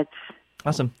much.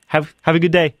 Awesome. Have a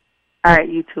good day. All right,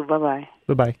 you too. Bye-bye.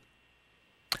 Bye-bye.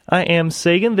 I am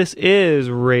Sagan. This is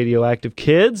Radioactive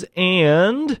Kids,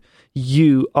 and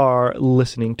you are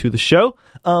listening to the show.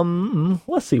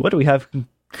 Let's see. What do we have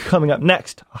coming up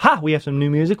next? Aha! We have some new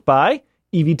music by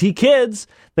EVT Kids.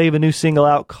 They have a new single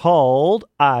out called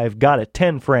I've Got a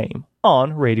 10 Frame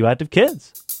on Radioactive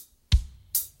Kids.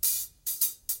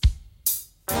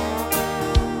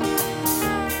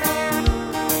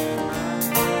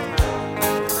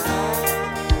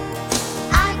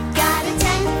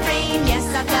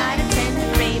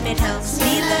 It helps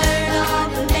me learn all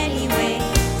the many ways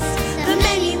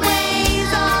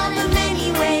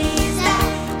that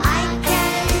I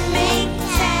can make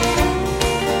 10.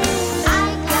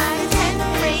 I've got a 10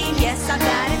 frame, yes, I've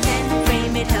got a 10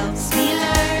 frame. It helps me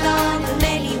learn all the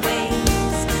many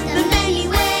ways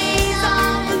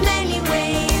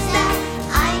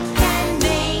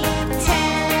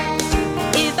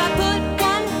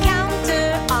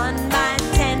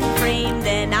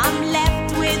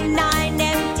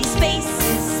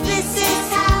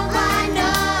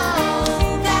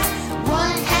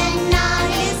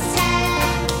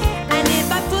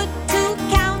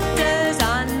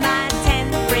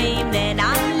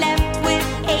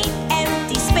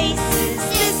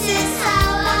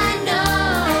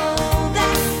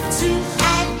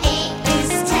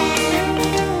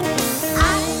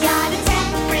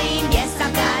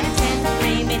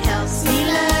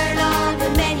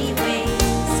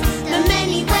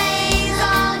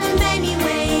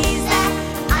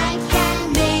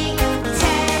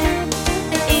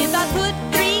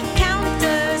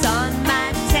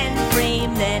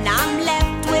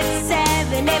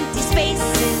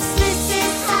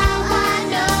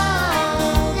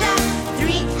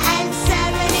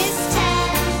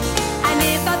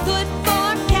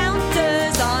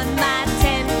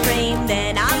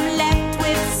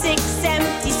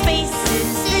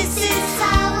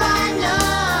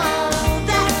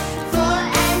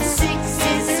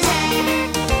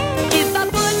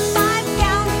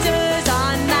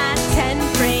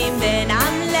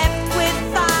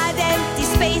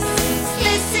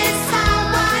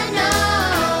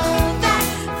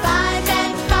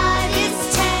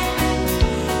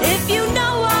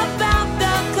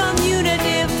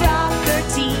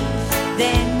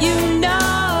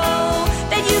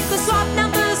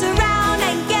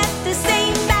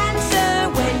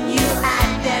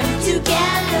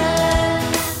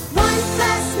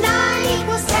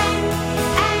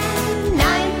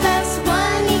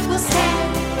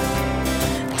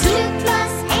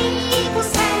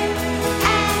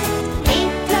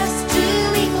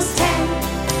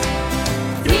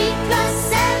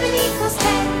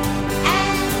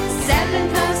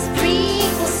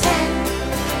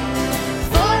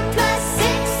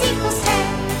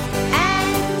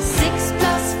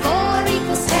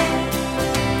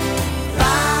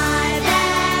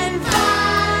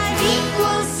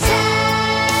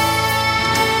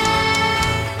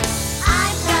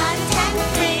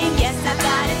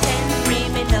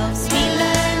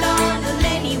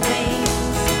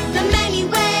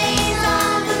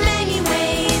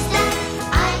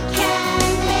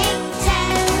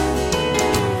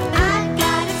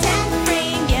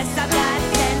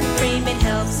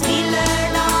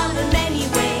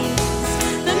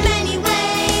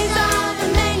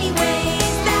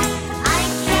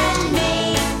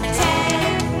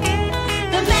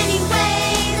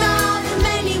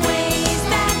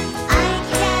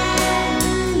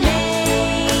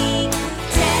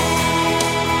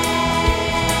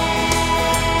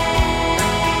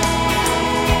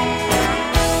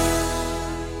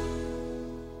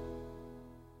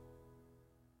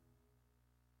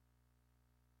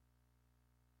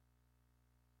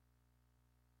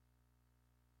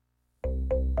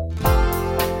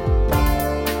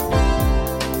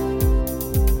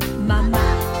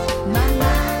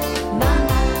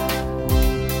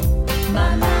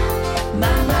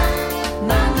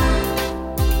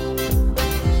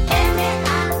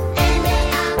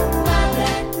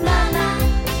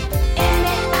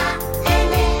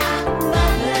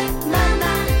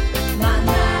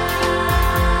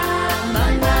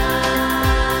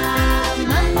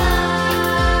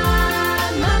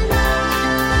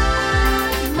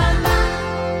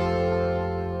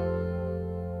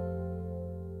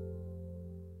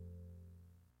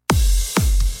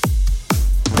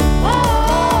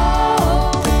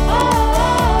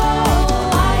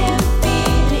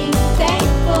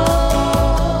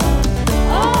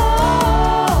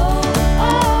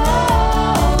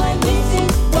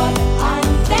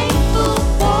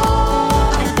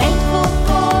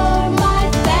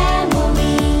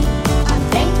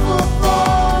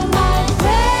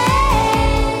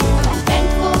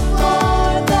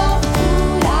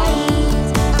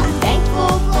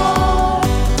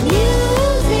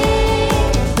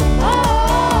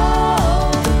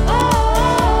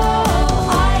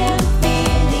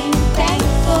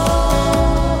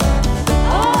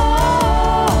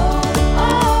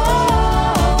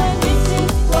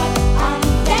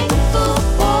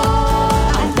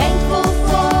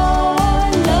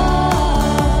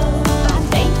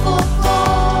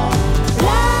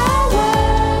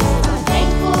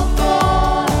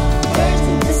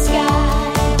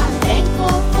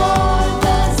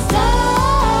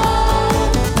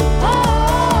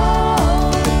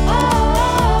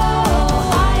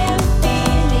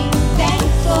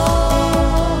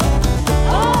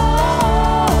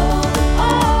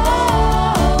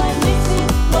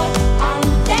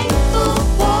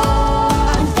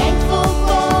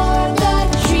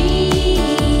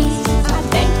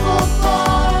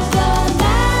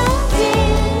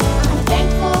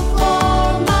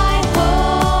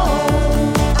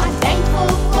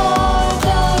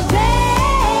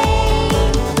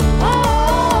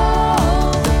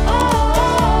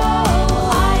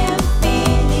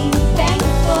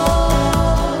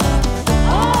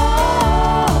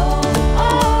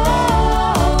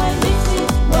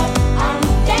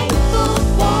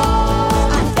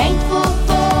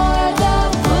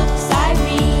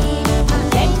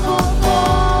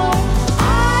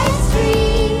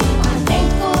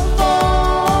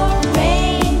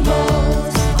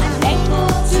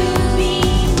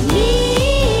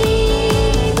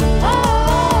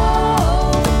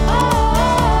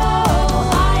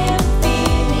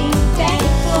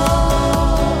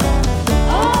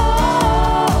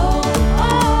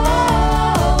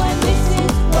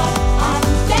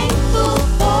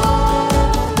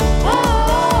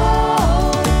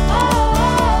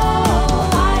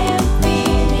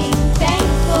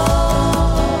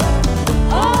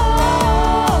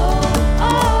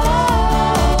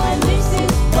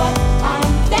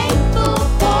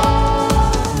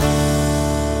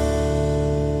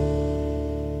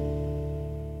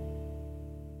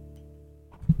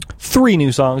 3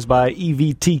 new songs by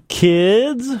EVT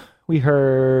Kids. We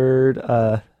heard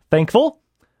Thankful,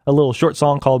 a little short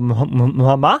song called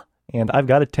Mama, and I've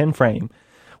Got a 10 Frame.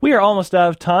 We are almost out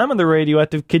of time on the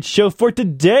Radioactive Kids show for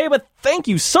today, but thank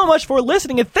you so much for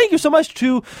listening, and thank you so much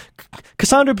to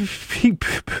Cassandra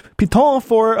Piton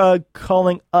for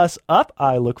calling us up.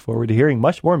 I look forward to hearing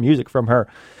much more music from her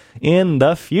in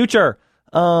the future.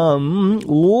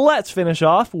 Let's finish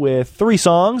off with 3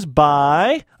 songs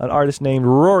by an artist named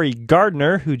Rory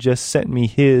Gardner, who just sent me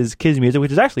his kids' music,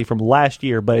 which is actually from last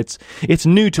year, but it's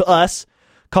new to us,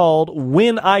 called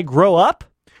When I Grow Up.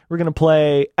 We're going to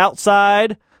play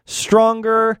Outside,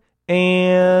 Stronger,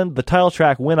 and the title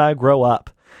track, When I Grow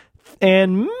Up.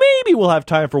 And maybe we'll have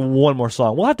time for one more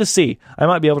song. We'll have to see. I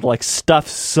might be able to stuff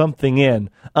something in.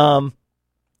 I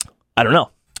don't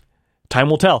know. Time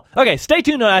will tell. Okay, stay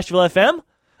tuned on Asheville FM.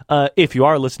 If you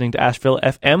are listening to Asheville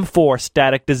FM for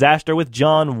Static Disaster with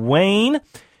John Wayne.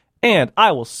 And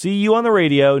I will see you on the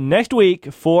radio next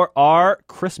week for our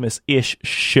Christmas-ish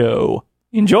show.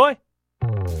 Enjoy!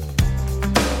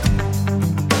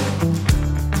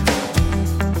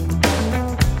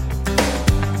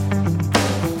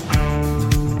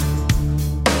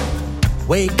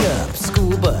 Wake up,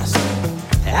 school bus,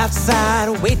 outside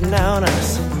waiting on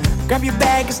us. Grab your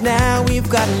bags now, we've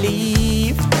got to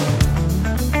leave.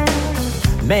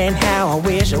 Man, how I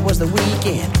wish it was the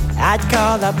weekend. I'd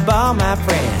call up all my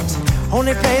friends.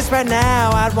 Only place right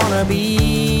now I'd wanna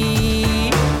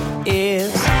be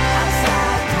is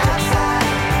outside, outside.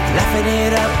 Laughing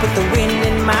it up with the wind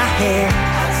in my hair.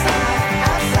 Outside,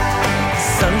 outside.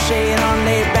 Sunshade on,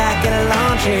 laid back in a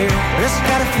lawn chair. Just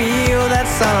gotta feel that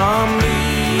sun on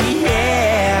me,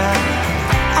 yeah.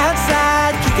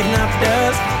 Outside, kicking up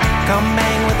dust. Come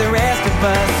hang with the rest of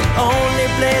us. The only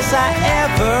place I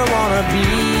ever wanna be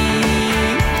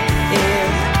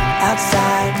is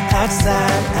outside,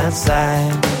 outside,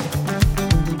 outside.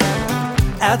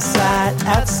 Outside,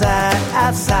 outside,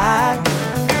 outside.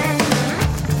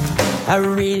 I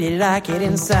really like it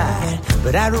inside,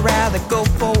 but I'd rather go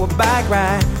for a bike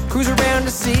ride. Cruise around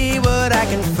to see what I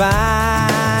can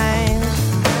find.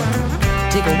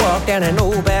 Take a walk down an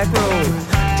old back road.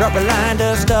 Drop a line,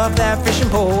 dust off that fishing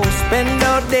pole. Spend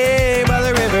all day by the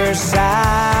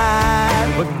riverside.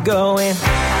 We're going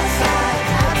outside,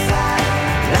 outside.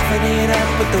 Laughing it up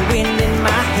with the wind in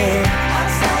my hair.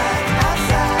 Outside,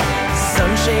 outside.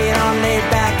 Sunshade on, laid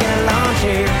back in a lawn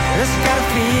chair. Just gotta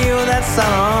feel that sun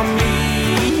on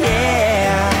me,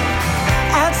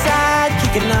 yeah. Outside,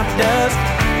 kicking up dust.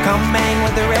 Come hang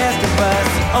with the rest of us.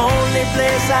 The only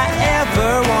place I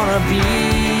ever wanna be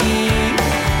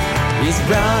is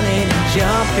running and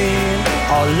jumping,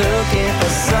 or looking for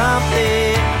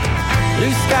something.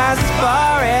 Blue skies as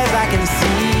far as I can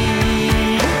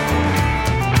see.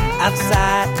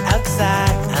 Outside,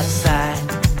 outside, outside.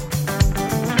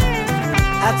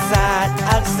 Outside,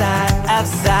 outside,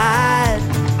 outside.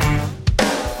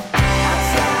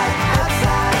 Outside,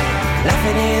 outside.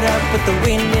 Laughing it up with the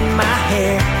wind in my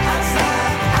hair.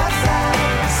 Outside, outside.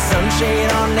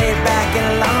 Sunshade on, laid back in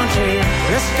a lawn chair.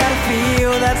 Just gotta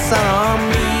feel that sun on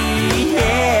me,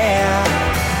 yeah.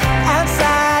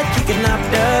 Outside, kicking up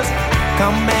dust.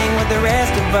 Come hang with the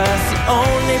rest of us. The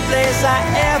only place I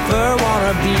ever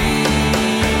wanna be.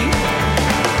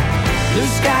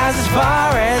 Blue skies as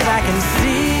far as I can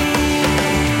see.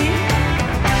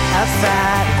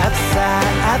 Outside,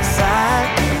 outside, outside.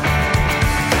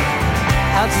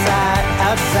 Outside,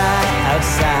 outside,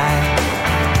 outside.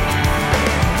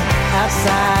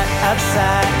 Outside,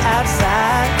 outside,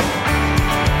 outside.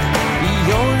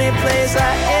 The only place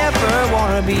I ever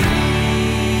wanna be.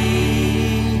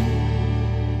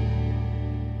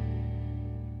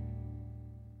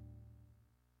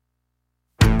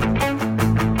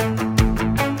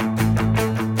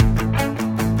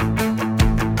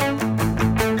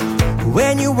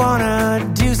 When you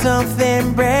wanna do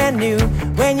something brand new,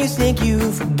 when you think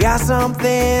you've got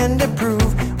something to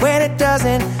prove, when it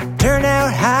doesn't turn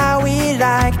out how we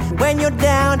like, when you're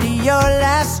down to your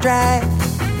last strike,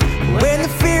 when the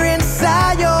fear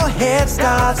inside your head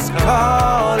starts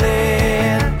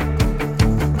calling,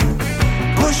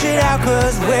 push it out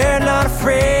 'cause we're not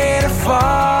afraid of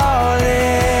falling.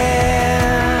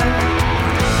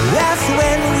 That's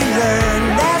when we learn,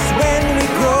 that's when we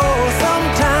grow.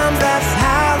 Sometimes that's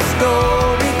how the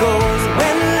story goes.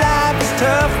 When life is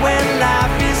tough, when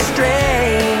life is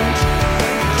strange,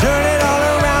 turn it all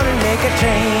around and make a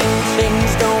change.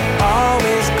 Things don't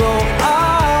always go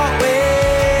our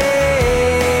way.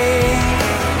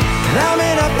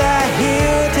 Climbing up that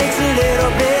hill takes a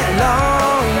little bit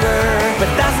longer, but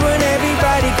that's when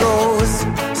everybody grows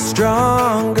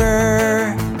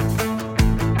stronger.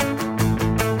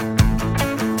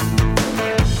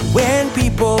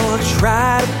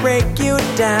 try to break you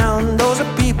down. Those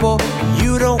are people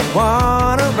you don't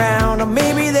want around. Or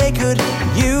maybe they could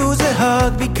use a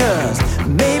hug because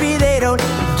maybe they don't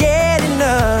get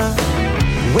enough.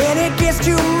 When it gets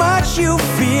too much, you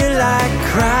feel like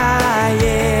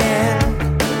crying.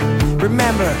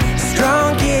 Remember,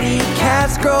 strong kitty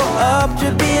cats grow up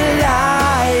to be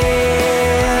lions.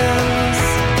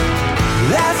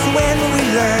 That's when we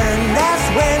learn, that's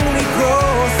when we grow.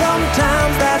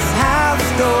 Sometimes that's how the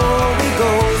story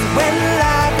goes. When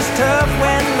life is tough,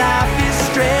 when life is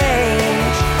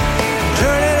strange,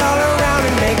 turn it all around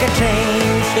and make a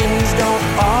change. Things don't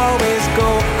always go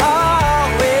our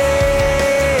way.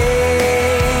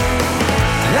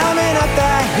 Climbing up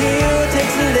that hill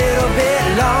takes a little bit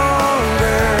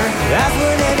longer. That's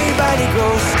when everybody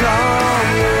grows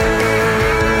stronger.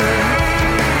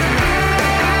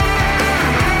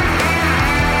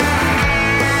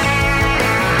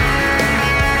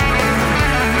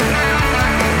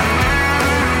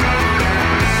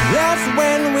 That's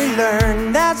when we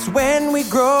learn, that's when we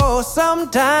grow.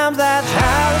 Sometimes that's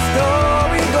how the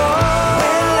story goes.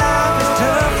 When life is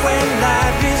tough, when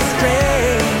life is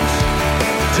strange,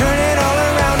 turn it all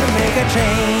around and make a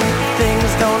change.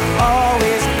 Things don't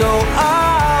always go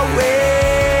our way.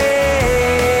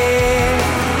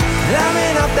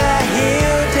 Climbing up that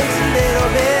hill takes a little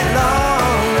bit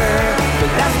longer,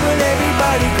 but that's when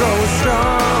everybody grows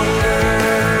stronger.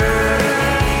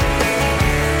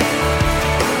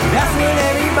 That's when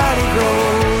everybody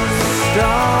grows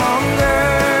stronger.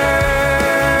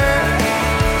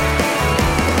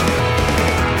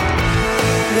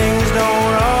 Things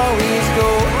don't always go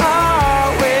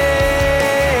our way.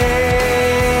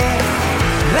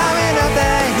 Climbing up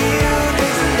that hill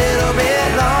takes a little bit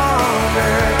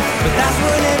longer, but that's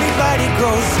when everybody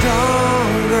grows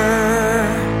stronger.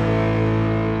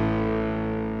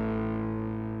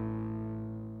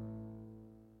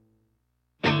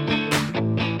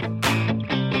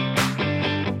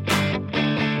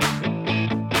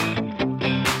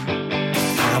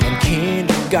 I'm in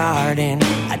kindergarten,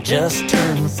 I just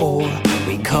turned 4.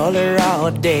 We color all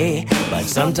day, but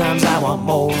sometimes I want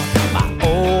more. My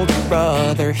older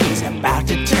brother, he's about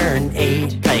to turn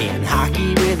 8, playing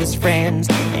hockey with his friends,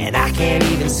 and I can't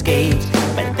even skate,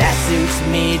 but that suits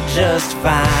me just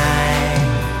fine.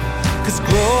 'Cause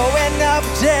growing up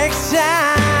takes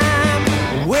time.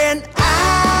 When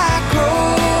I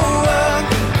grow up,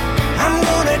 I'm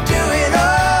gonna do it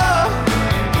all.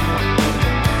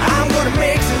 I'm gonna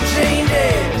make some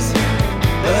changes,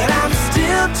 but I'm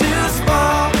still too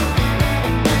small.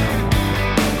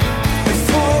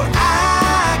 Before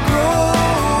I grow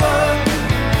up,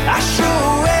 I show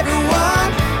everyone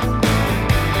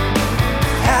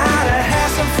how to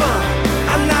have some fun.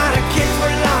 I'm not a kid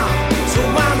for long, so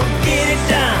I'ma get it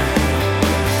done.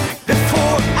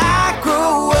 Before I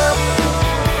grow up.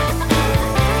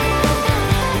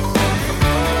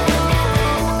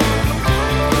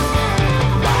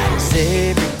 Why does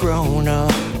every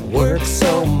grown-up work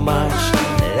so much?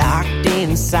 Locked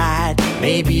inside,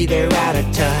 maybe they're out of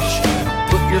touch.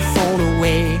 Put your phone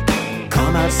away,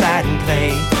 come outside and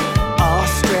play. All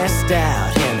stressed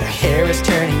out and their hair is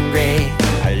turning gray,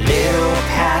 a little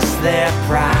past their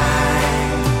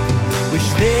prime. Wish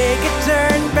they could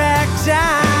turn back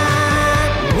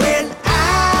time. When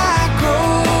I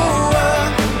grow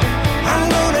up, I'm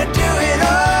gonna do it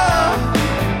all.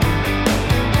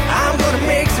 I'm gonna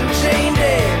make some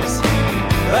changes,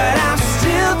 but I'm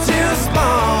still too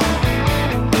small.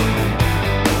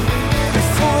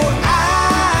 Before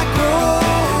I grow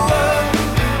up,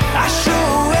 I show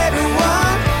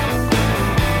everyone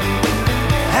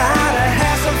how to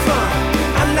have some fun.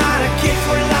 I'm not a kid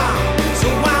for long, so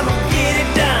I'ma get it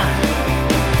done.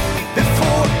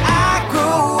 Before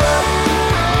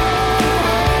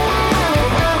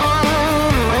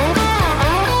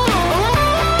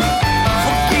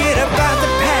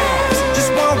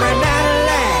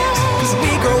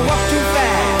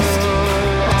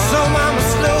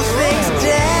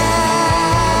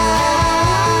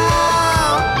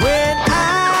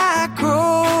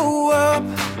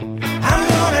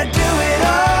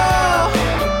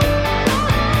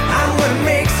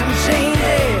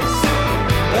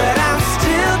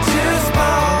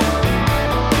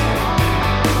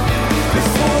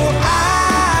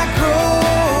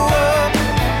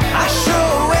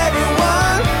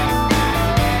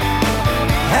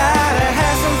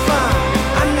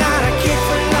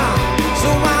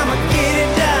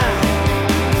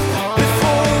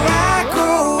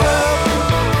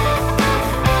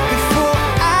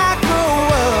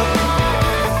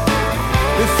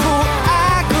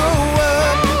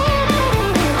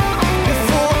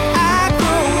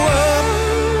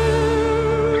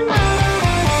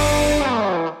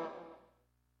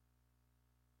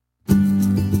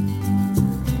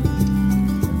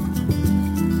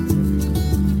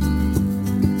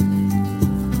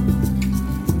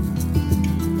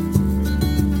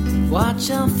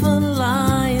Watch out for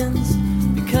lions,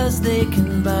 because they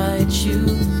can bite you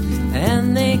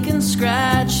and they can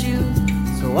scratch you.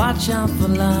 So watch out for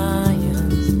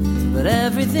lions. But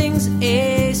everything's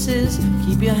aces.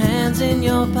 Keep your hands in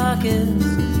your pockets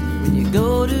when you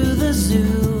go to the zoo.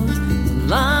 The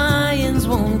lions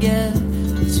won't get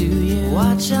to you.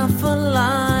 Watch out for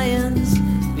lions,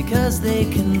 because they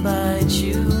can bite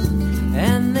you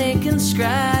and they can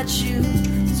scratch you.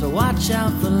 So watch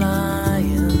out for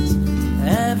lions.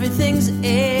 Everything's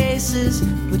aces.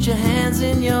 Put your hands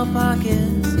in your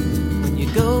pockets when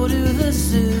you go to the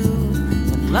zoo.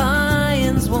 And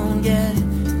lions won't get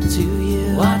to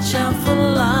you. Watch out for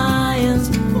lions,